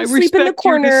 honey, you can sleep in the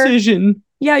corner. Your decision.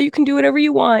 Yeah, you can do whatever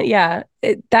you want. Yeah,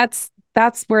 that's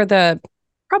where the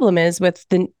problem is with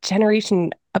the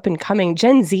generation up and coming.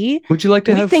 Gen Z, Would you like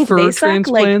to we have think fur they suck,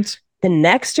 like, transplants? the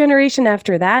next generation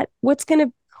after that, what's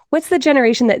the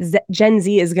generation that Gen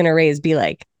Z is going to raise be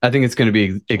like? I think it's going to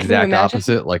be exact imagine?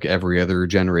 opposite. Like every other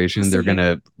generation, they're going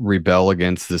to rebel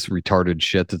against this retarded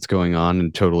shit that's going on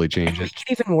and totally change it. Make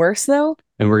it even worse, though.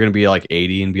 And we're going to be like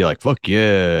 80 and be like, fuck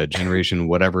yeah, generation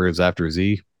whatever is after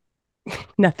Z.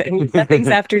 Nothing's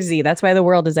after Z. That's why the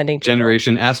world is ending.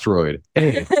 Generation asteroid.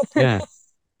 Hey, yeah.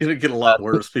 It'll get a lot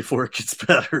worse before it gets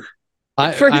better.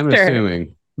 I'm sure.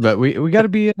 assuming, but we got to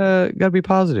be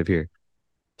positive here.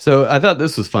 So I thought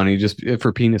this was funny, just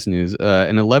for penis news.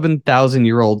 An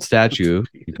 11,000-year-old statue,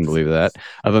 you can believe that,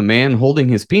 of a man holding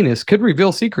his penis could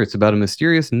reveal secrets about a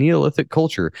mysterious Neolithic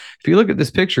culture. If you look at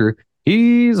this picture,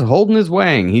 he's holding his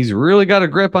wang. He's really got a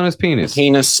grip on his penis.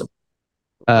 Penis.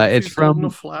 It's He's holding from a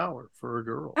flower for a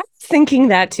girl. I was thinking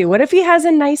that too. What if he has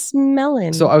a nice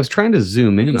melon? So I was trying to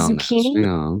zoom in on this. Zucchini? You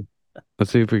know,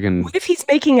 let's see if we can. What if he's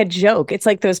making a joke? It's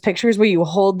like those pictures where you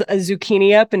hold a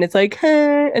zucchini up and it's like,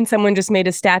 huh, and someone just made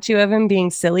a statue of him being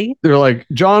silly. They're like,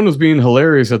 John was being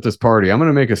hilarious at this party. I'm going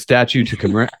to make a statue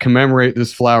to commemorate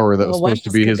this flower that was Well, what supposed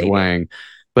to be else his could they do? wang.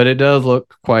 But it does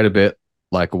look quite a bit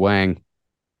like a wang.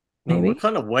 Maybe. What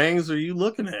kind of wangs are you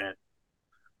looking at?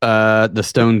 The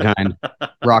stone kind.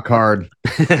 Rock hard.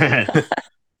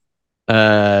 Where'd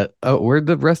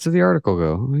the rest of the article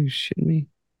go? Are you shitting me?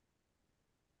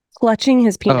 Clutching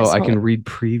his penis. Oh, I Hold can on. read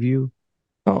preview.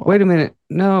 Oh. Wait a minute.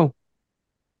 No.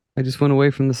 I just went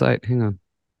away from the site. Hang on.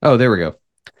 Oh, there we go.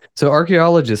 So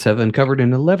archaeologists have uncovered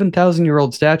an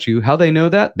 11,000-year-old statue. How they know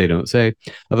that? They don't say.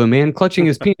 Of a man clutching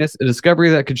his penis, a discovery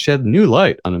that could shed new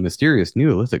light on a mysterious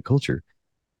Neolithic culture.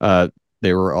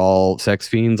 They were all sex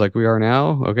fiends like we are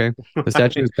now. Okay. The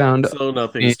statue was found. So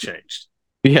nothing's changed.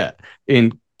 Yeah.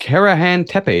 In Karahan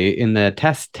Tepe in the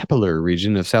Tastepeler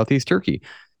region of southeast Turkey.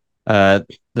 The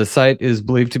site is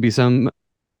believed to be some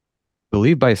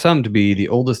believed by some to be the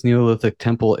oldest Neolithic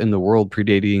temple in the world,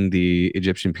 predating the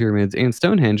Egyptian pyramids and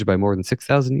Stonehenge by more than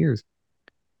 6,000 years.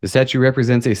 The statue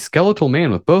represents a skeletal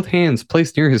man with both hands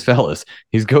placed near his phallus.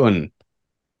 He's going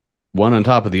one on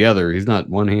top of the other. He's not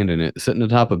one hand in it, sitting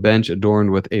atop a bench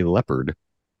adorned with a leopard.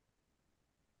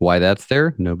 Why that's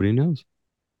there, nobody knows.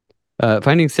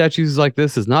 Finding statues like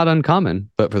this is not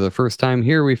uncommon, but for the first time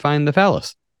here, we find the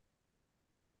phallus.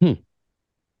 All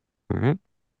right.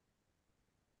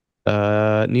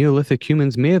 Neolithic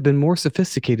humans may have been more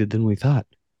sophisticated than we thought.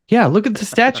 Yeah, look at the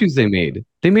statues they made.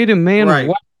 They made a man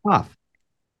walk off.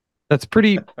 That's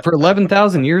pretty, for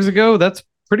 11,000 years ago, that's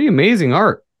pretty amazing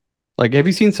art. Like, have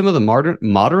you seen some of the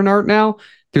modern art now?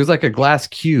 There's like a glass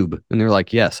cube, and they're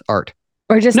like, yes, art.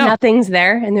 Or just nothing's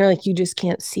there, and they're like, you just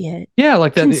can't see it. Yeah,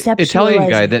 like that Italian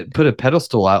guy that put a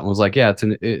pedestal out and was like, yeah,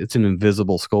 it's an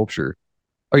invisible sculpture.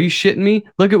 Are you shitting me?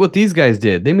 Look at what these guys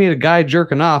did. They made a guy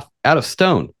jerking off out of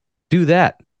stone. Do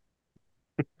that.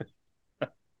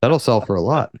 That'll sell for a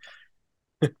lot.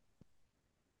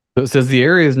 So it says the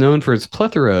area is known for its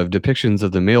plethora of depictions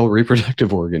of the male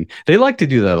reproductive organ. They like to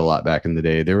do that a lot back in the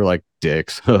day. They were like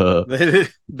dicks. They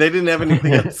didn't have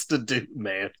anything else to do,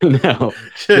 man. No.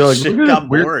 Like, shit got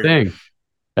boring. Thing.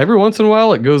 Every once in a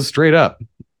while, it goes straight up.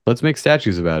 Let's make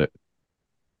statues about it.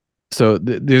 So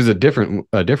there's a different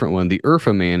one. The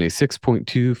Urfa man, a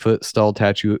 6.2 foot tall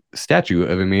statue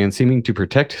of a man seeming to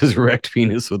protect his erect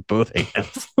penis with both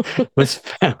hands, was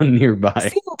found nearby.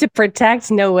 Seeming to protect?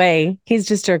 No way. He's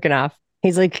just jerking off.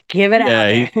 He's like, give it out.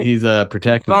 Yeah, he's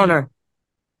protecting. Boner.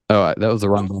 Oh, that was the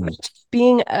wrong one.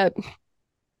 Being a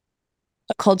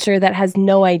culture that has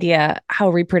no idea how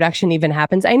reproduction even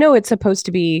happens. I know it's supposed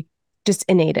to be just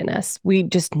innate in us. We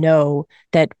just know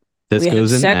that this we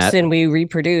goes have in sex that, and we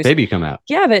reproduce. Baby come out.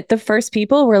 Yeah, but the first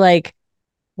people were like,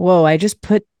 whoa, I just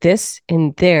put this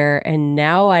in there and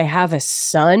now I have a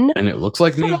son. And it looks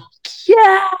like me.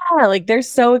 Yeah. Like they're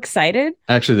so excited.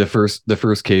 Actually, the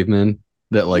first cavemen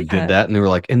that did that, and they were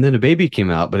like, and then a baby came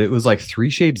out, but it was like 3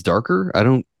 shades darker.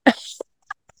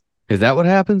 Is that what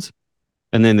happens?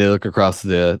 And then they look across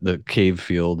the cave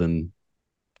field and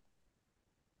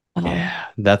yeah,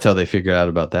 that's how they figured out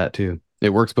about that too. It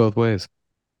works both ways.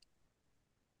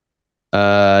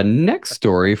 Next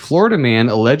story, Florida man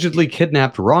allegedly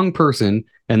kidnapped wrong person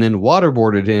and then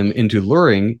waterboarded him into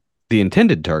luring the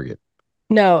intended target.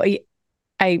 No,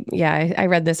 I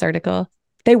read this article.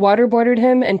 They waterboarded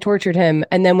him and tortured him.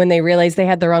 And then when they realized they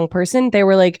had the wrong person, they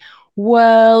were like,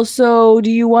 well, so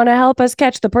do you want to help us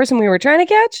catch the person we were trying to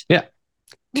catch? Yeah.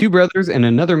 2 brothers and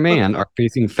another man are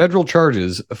facing federal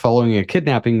charges following a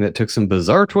kidnapping that took some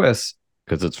bizarre twists,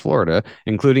 because it's Florida,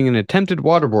 including an attempted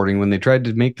waterboarding when they tried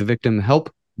to make the victim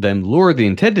help them lure the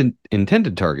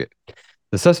intended target.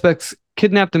 The suspects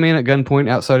kidnapped the man at gunpoint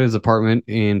outside his apartment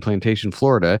in Plantation,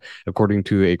 Florida, according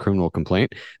to a criminal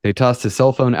complaint. They tossed his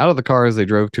cell phone out of the car as they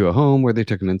drove to a home where they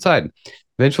took him inside.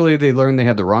 Eventually, they learned they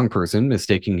had the wrong person,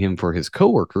 mistaking him for his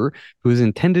coworker, who was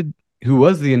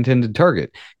the intended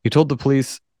target. He told the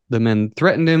police the men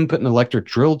threatened him, put an electric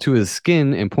drill to his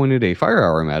skin, and pointed a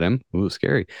firearm at him. Ooh,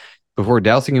 scary. Before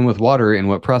dousing him with water in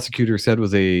what prosecutors said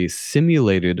was a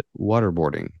simulated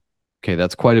waterboarding. Okay,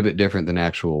 that's quite a bit different than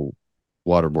actual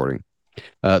waterboarding.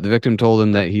 The victim told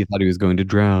him that he thought he was going to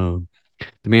drown.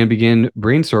 The man began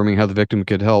brainstorming how the victim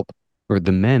could help, or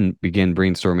the men began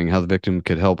brainstorming how the victim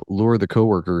could help lure the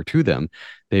coworker to them.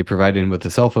 They provided him with a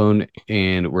cell phone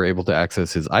and were able to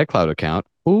access his iCloud account.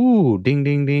 Ooh, ding,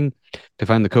 ding, ding, to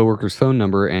find the coworker's phone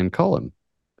number and call him.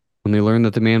 When they learned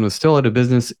that the man was still at a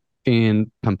business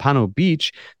in Pompano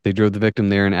Beach, they drove the victim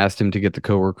there and asked him to get the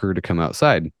coworker to come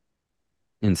outside.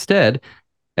 Instead,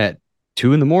 at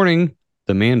 2 a.m,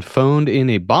 the man phoned in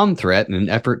a bomb threat in an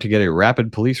effort to get a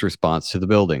rapid police response to the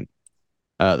building.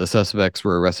 The suspects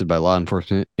were arrested by law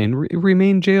enforcement and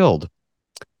remain jailed.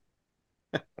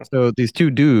 So these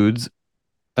 2 dudes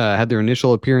had their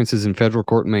initial appearances in federal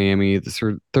court in Miami.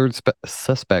 The third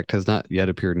suspect has not yet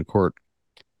appeared in court.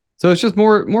 So it's just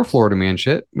more Florida man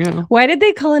shit. You know? Why did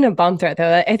they call in a bomb threat,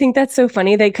 though? I think that's so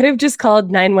funny. They could have just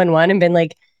called 911 and been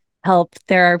like, help,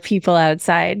 there are people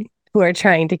outside who are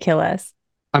trying to kill us.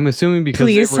 I'm assuming because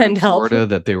Please they were in send help. Florida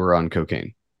that they were on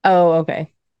cocaine. Oh,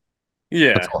 okay.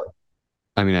 Yeah.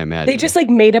 I mean, I imagine. They just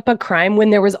made up a crime when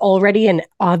there was already an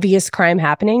obvious crime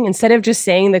happening. Instead of just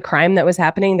saying the crime that was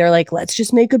happening, they're like, let's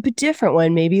just make up a different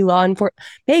one. Maybe law enforcement.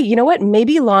 Hey, you know what?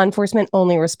 Maybe law enforcement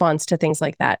only responds to things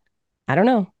like that. I don't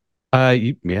know.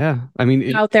 Yeah. I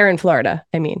mean, out there in Florida.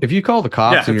 I mean, if you call the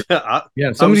cops and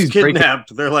somebody's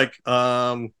kidnapped, they're like,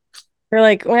 well,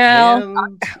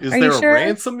 is there a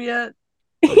ransom yet?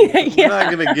 Yeah. We're not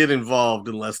gonna get involved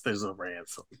unless there's a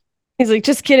ransom. He's like,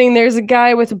 just kidding. There's a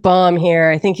guy with a bomb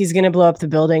here. I think he's going to blow up the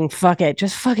building. Fuck it.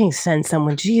 Just fucking send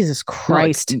someone. Jesus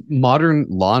Christ. Like, modern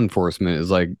law enforcement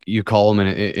is like, you call them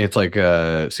and it's like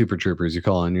super troopers. You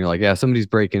call and you're like, yeah, somebody's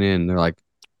breaking in. They're like,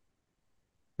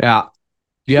 yeah.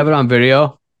 Do you have it on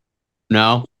video?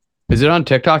 No. Is it on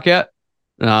TikTok yet?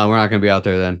 No, we're not going to be out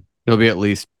there then. It'll be at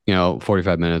least,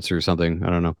 45 minutes or something. I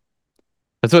don't know.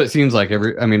 That's what it seems like.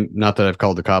 Not that I've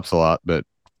called the cops a lot, but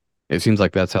it seems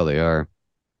like that's how they are.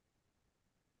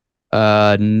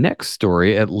 Next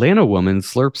story, Atlanta woman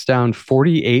slurps down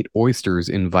 48 oysters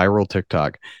in viral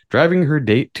TikTok, driving her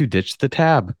date to ditch the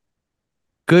tab.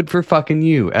 Good for fucking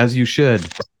you, as you should.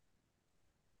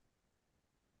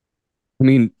 I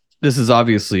mean, this is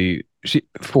obviously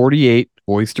 48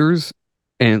 oysters,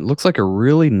 and it looks like a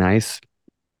really nice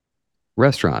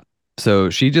restaurant. So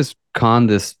she just conned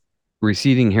this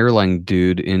receding hairline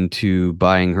dude into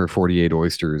buying her 48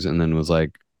 oysters and then was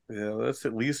like, yeah, that's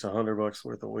at least $100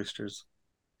 worth of oysters.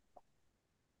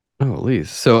 Oh, at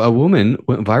least. So a woman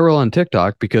went viral on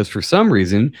TikTok because for some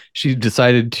reason she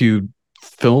decided to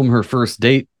film her first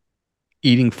date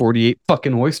eating 48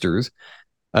 fucking oysters.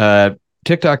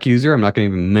 TikTok user, I'm not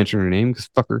going to even mention her name because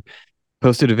fuck her,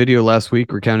 posted a video last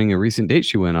week recounting a recent date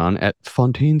she went on at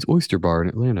Fontaine's Oyster Bar in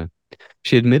Atlanta.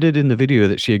 She admitted in the video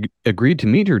that she agreed to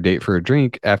meet her date for a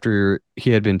drink after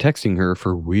he had been texting her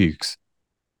for weeks.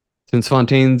 Since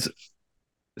Fontaine's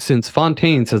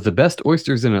has the best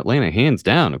oysters in Atlanta, hands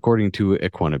down, according to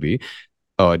Equanimity.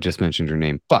 Oh, I just mentioned her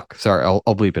name. Fuck. Sorry, I'll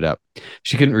bleep it out.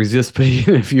 She couldn't resist paying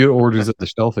a few orders at the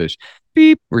Shellfish.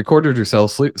 Beep. Recorded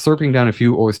herself slurping down a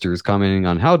few oysters, commenting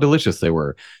on how delicious they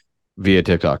were. Via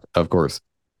TikTok, of course.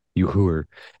 You hooer.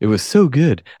 It was so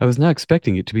good. I was not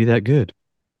expecting it to be that good.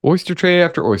 Oyster tray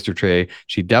after oyster tray,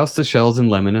 she doused the shells in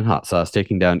lemon and hot sauce,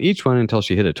 taking down each one until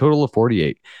she hit a total of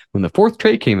 48. When the fourth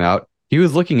tray came out, he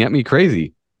was looking at me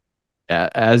crazy.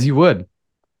 As you would.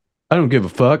 I don't give a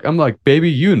fuck. I'm like,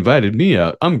 baby, you invited me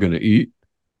out. I'm going to eat.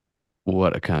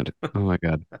 What a cunt. Oh my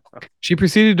God. She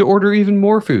proceeded to order even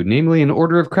more food, namely an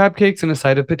order of crab cakes and a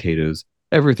side of potatoes.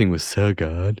 Everything was so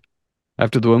good.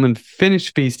 After the woman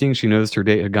finished feasting, she noticed her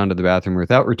date had gone to the bathroom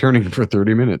without returning for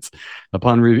 30 minutes.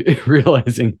 Upon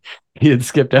realizing he had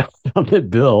skipped out on the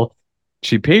bill,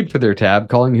 she paid for their tab,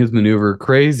 calling his maneuver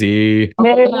crazy.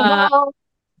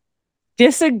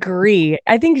 Disagree.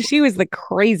 I think she was the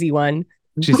crazy one.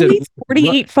 She said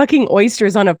 48 fucking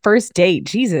oysters on a first date.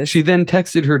 Jesus. She then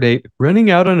texted her date, running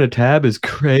out on a tab is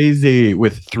crazy,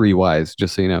 with 3 Ys,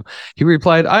 just so you know. He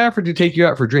replied, I offered to take you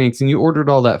out for drinks and you ordered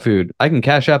all that food. I can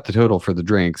cash out the total for the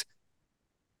drinks.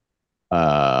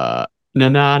 Nah.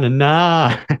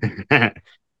 The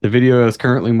video is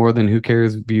currently more than who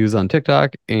cares views on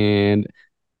TikTok, and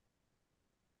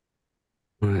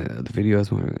the video has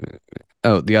more.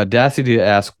 Oh, the audacity to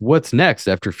ask what's next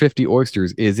after 50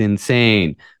 oysters is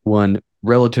insane. One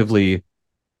relatively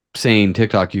sane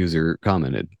TikTok user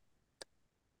commented.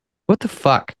 What the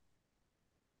fuck?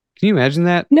 Can you imagine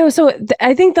that? No, so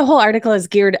I think the whole article is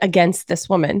geared against this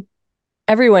woman.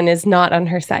 Everyone is not on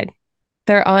her side.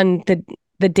 They're on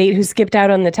the date who skipped out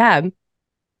on the tab.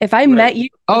 If I met you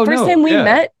the first time we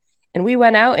met and we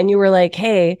went out and you were like,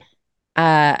 hey,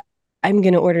 I'm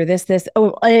going to order this.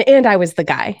 Oh, and I was the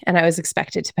guy and I was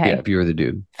expected to pay. Yeah, if you were the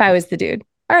dude. If I was the dude.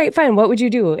 All right, fine. What would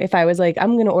you do if I was like,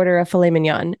 I'm going to order a filet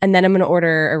mignon and then I'm going to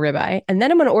order a ribeye and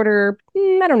then I'm going to order,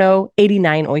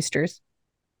 89 oysters?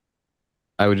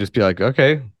 I would just be like,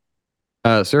 okay,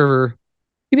 server.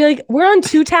 You'd be like, we're on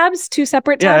 2 tabs, 2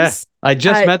 separate tabs. Yeah, I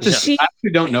just met this. I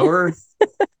actually don't know her.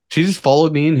 She just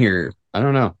followed me in here. I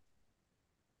don't know.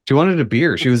 She wanted a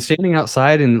beer. She was standing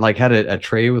outside and like had a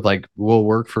tray with like, we'll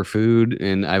work for food.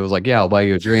 And I was like, yeah, I'll buy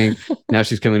you a drink. Now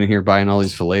she's coming in here buying all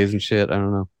these fillets and shit. I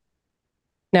don't know.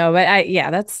 No, but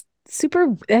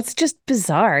that's just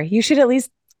bizarre. You should at least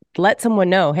let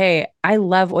someone know, hey, I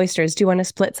love oysters. Do you want to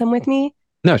split some with me?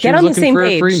 No, she was looking for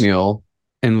a free meal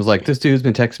and was like, this dude's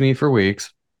been texting me for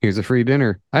weeks. Here's a free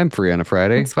dinner. I'm free on a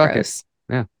Friday. Fuck it.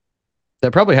 Yeah.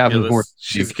 That probably happens more.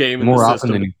 She's game more in the often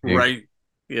system, than you think. right?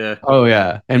 Yeah. Oh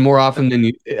yeah, and more often than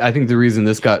you. I think the reason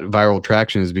this got viral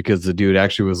traction is because the dude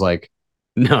actually was like,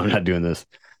 "No, I'm not doing this."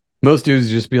 Most dudes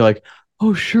just be like,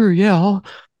 "Oh sure, yeah,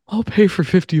 I'll pay for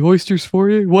 50 oysters for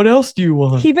you. What else do you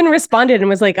want?" He even responded and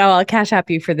was like, "Oh, I'll cash app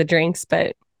you for the drinks,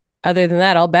 but other than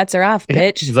that, all bets are off,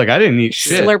 bitch." He's like, "I didn't eat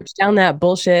shit. Slurped down that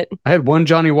bullshit. I had one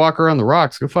Johnny Walker on the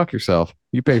rocks. Go fuck yourself.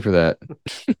 You pay for that."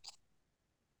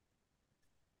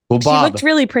 Well, Bob, she looked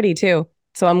really pretty too.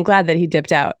 So I'm glad that he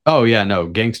dipped out. Oh, yeah. No,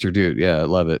 gangster dude. Yeah, I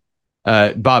love it.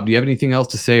 Bob, do you have anything else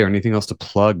to say or anything else to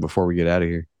plug before we get out of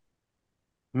here?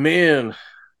 Man,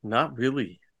 not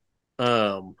really.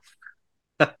 I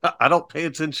I don't pay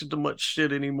attention to much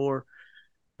shit anymore.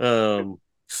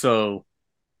 So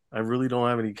I really don't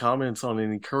have any comments on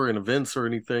any current events or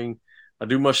anything. I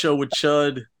do my show with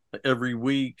Chud every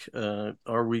week.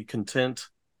 Are We Content?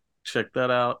 Check that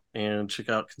out, and check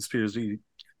out Conspiracy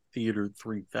Theater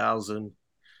 3000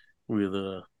 with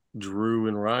Drew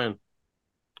and Ryan.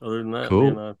 Other than that,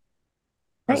 Cool. man,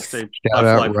 Nice. Shout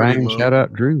out Ryan. Shout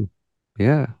out Drew.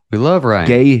 Yeah, we love Ryan.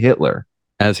 Gay Hitler,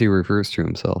 as he refers to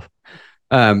himself.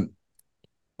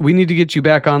 We need to get you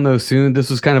back on though soon. This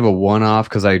was kind of a one-off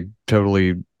because I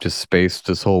totally just spaced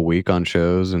this whole week on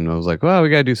shows, and I was like, well, we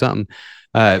gotta do something.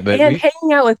 But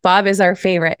hanging out with Bob is our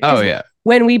favorite. Oh yeah.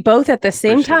 When we both at the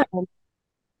same time,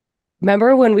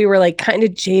 remember when we were like kind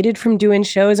of jaded from doing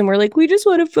shows and we're like, we just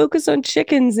want to focus on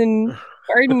chickens and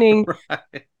gardening.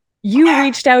 Right. You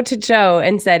reached out to Joe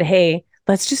and said, hey,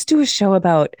 let's just do a show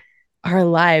about our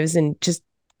lives and just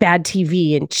bad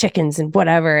TV and chickens and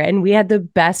whatever. And we had the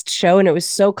best show and it was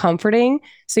so comforting.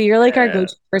 So you're like our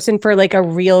go-to person for like a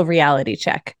real reality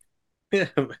check. Yeah,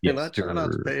 man, Yes, I try not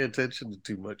to sir. pay attention to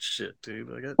too much shit, dude.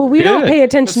 Well, we don't pay There's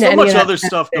attention to so any much of that other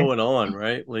stuff going on,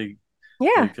 right? Like,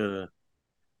 Yeah.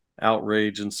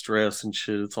 outrage and stress and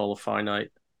shit. It's all a finite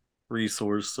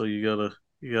resource, so you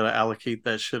gotta allocate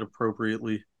that shit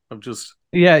appropriately. I'm just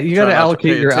you gotta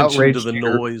allocate your outrage to the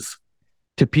noise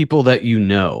to people that you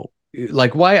know.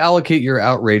 Like, why allocate your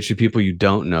outrage to people you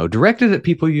don't know? Direct it at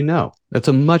people you know. That's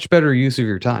a much better use of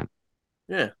your time.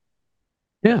 Yeah.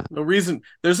 No reason.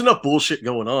 There's enough bullshit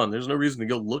going on. There's no reason to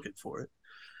go looking for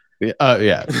it.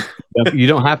 Yeah. You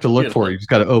don't have to look for it. You just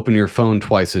got to open your phone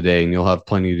twice a day and you'll have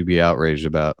plenty to be outraged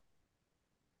about.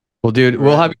 Well, dude,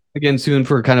 we'll have you again soon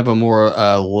for kind of a more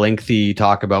lengthy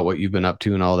talk about what you've been up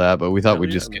to and all that. But we thought we'd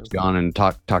just get you on and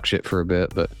talk shit for a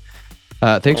bit. But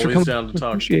thanks Always for coming. down to talk.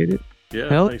 Appreciate it.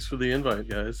 Yeah, thanks for the invite,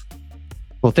 guys.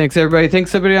 Well, thanks everybody.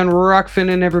 Thanks everybody on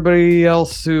Rockfin and everybody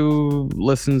else who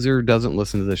listens or doesn't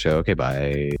listen to the show. Okay,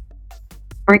 bye.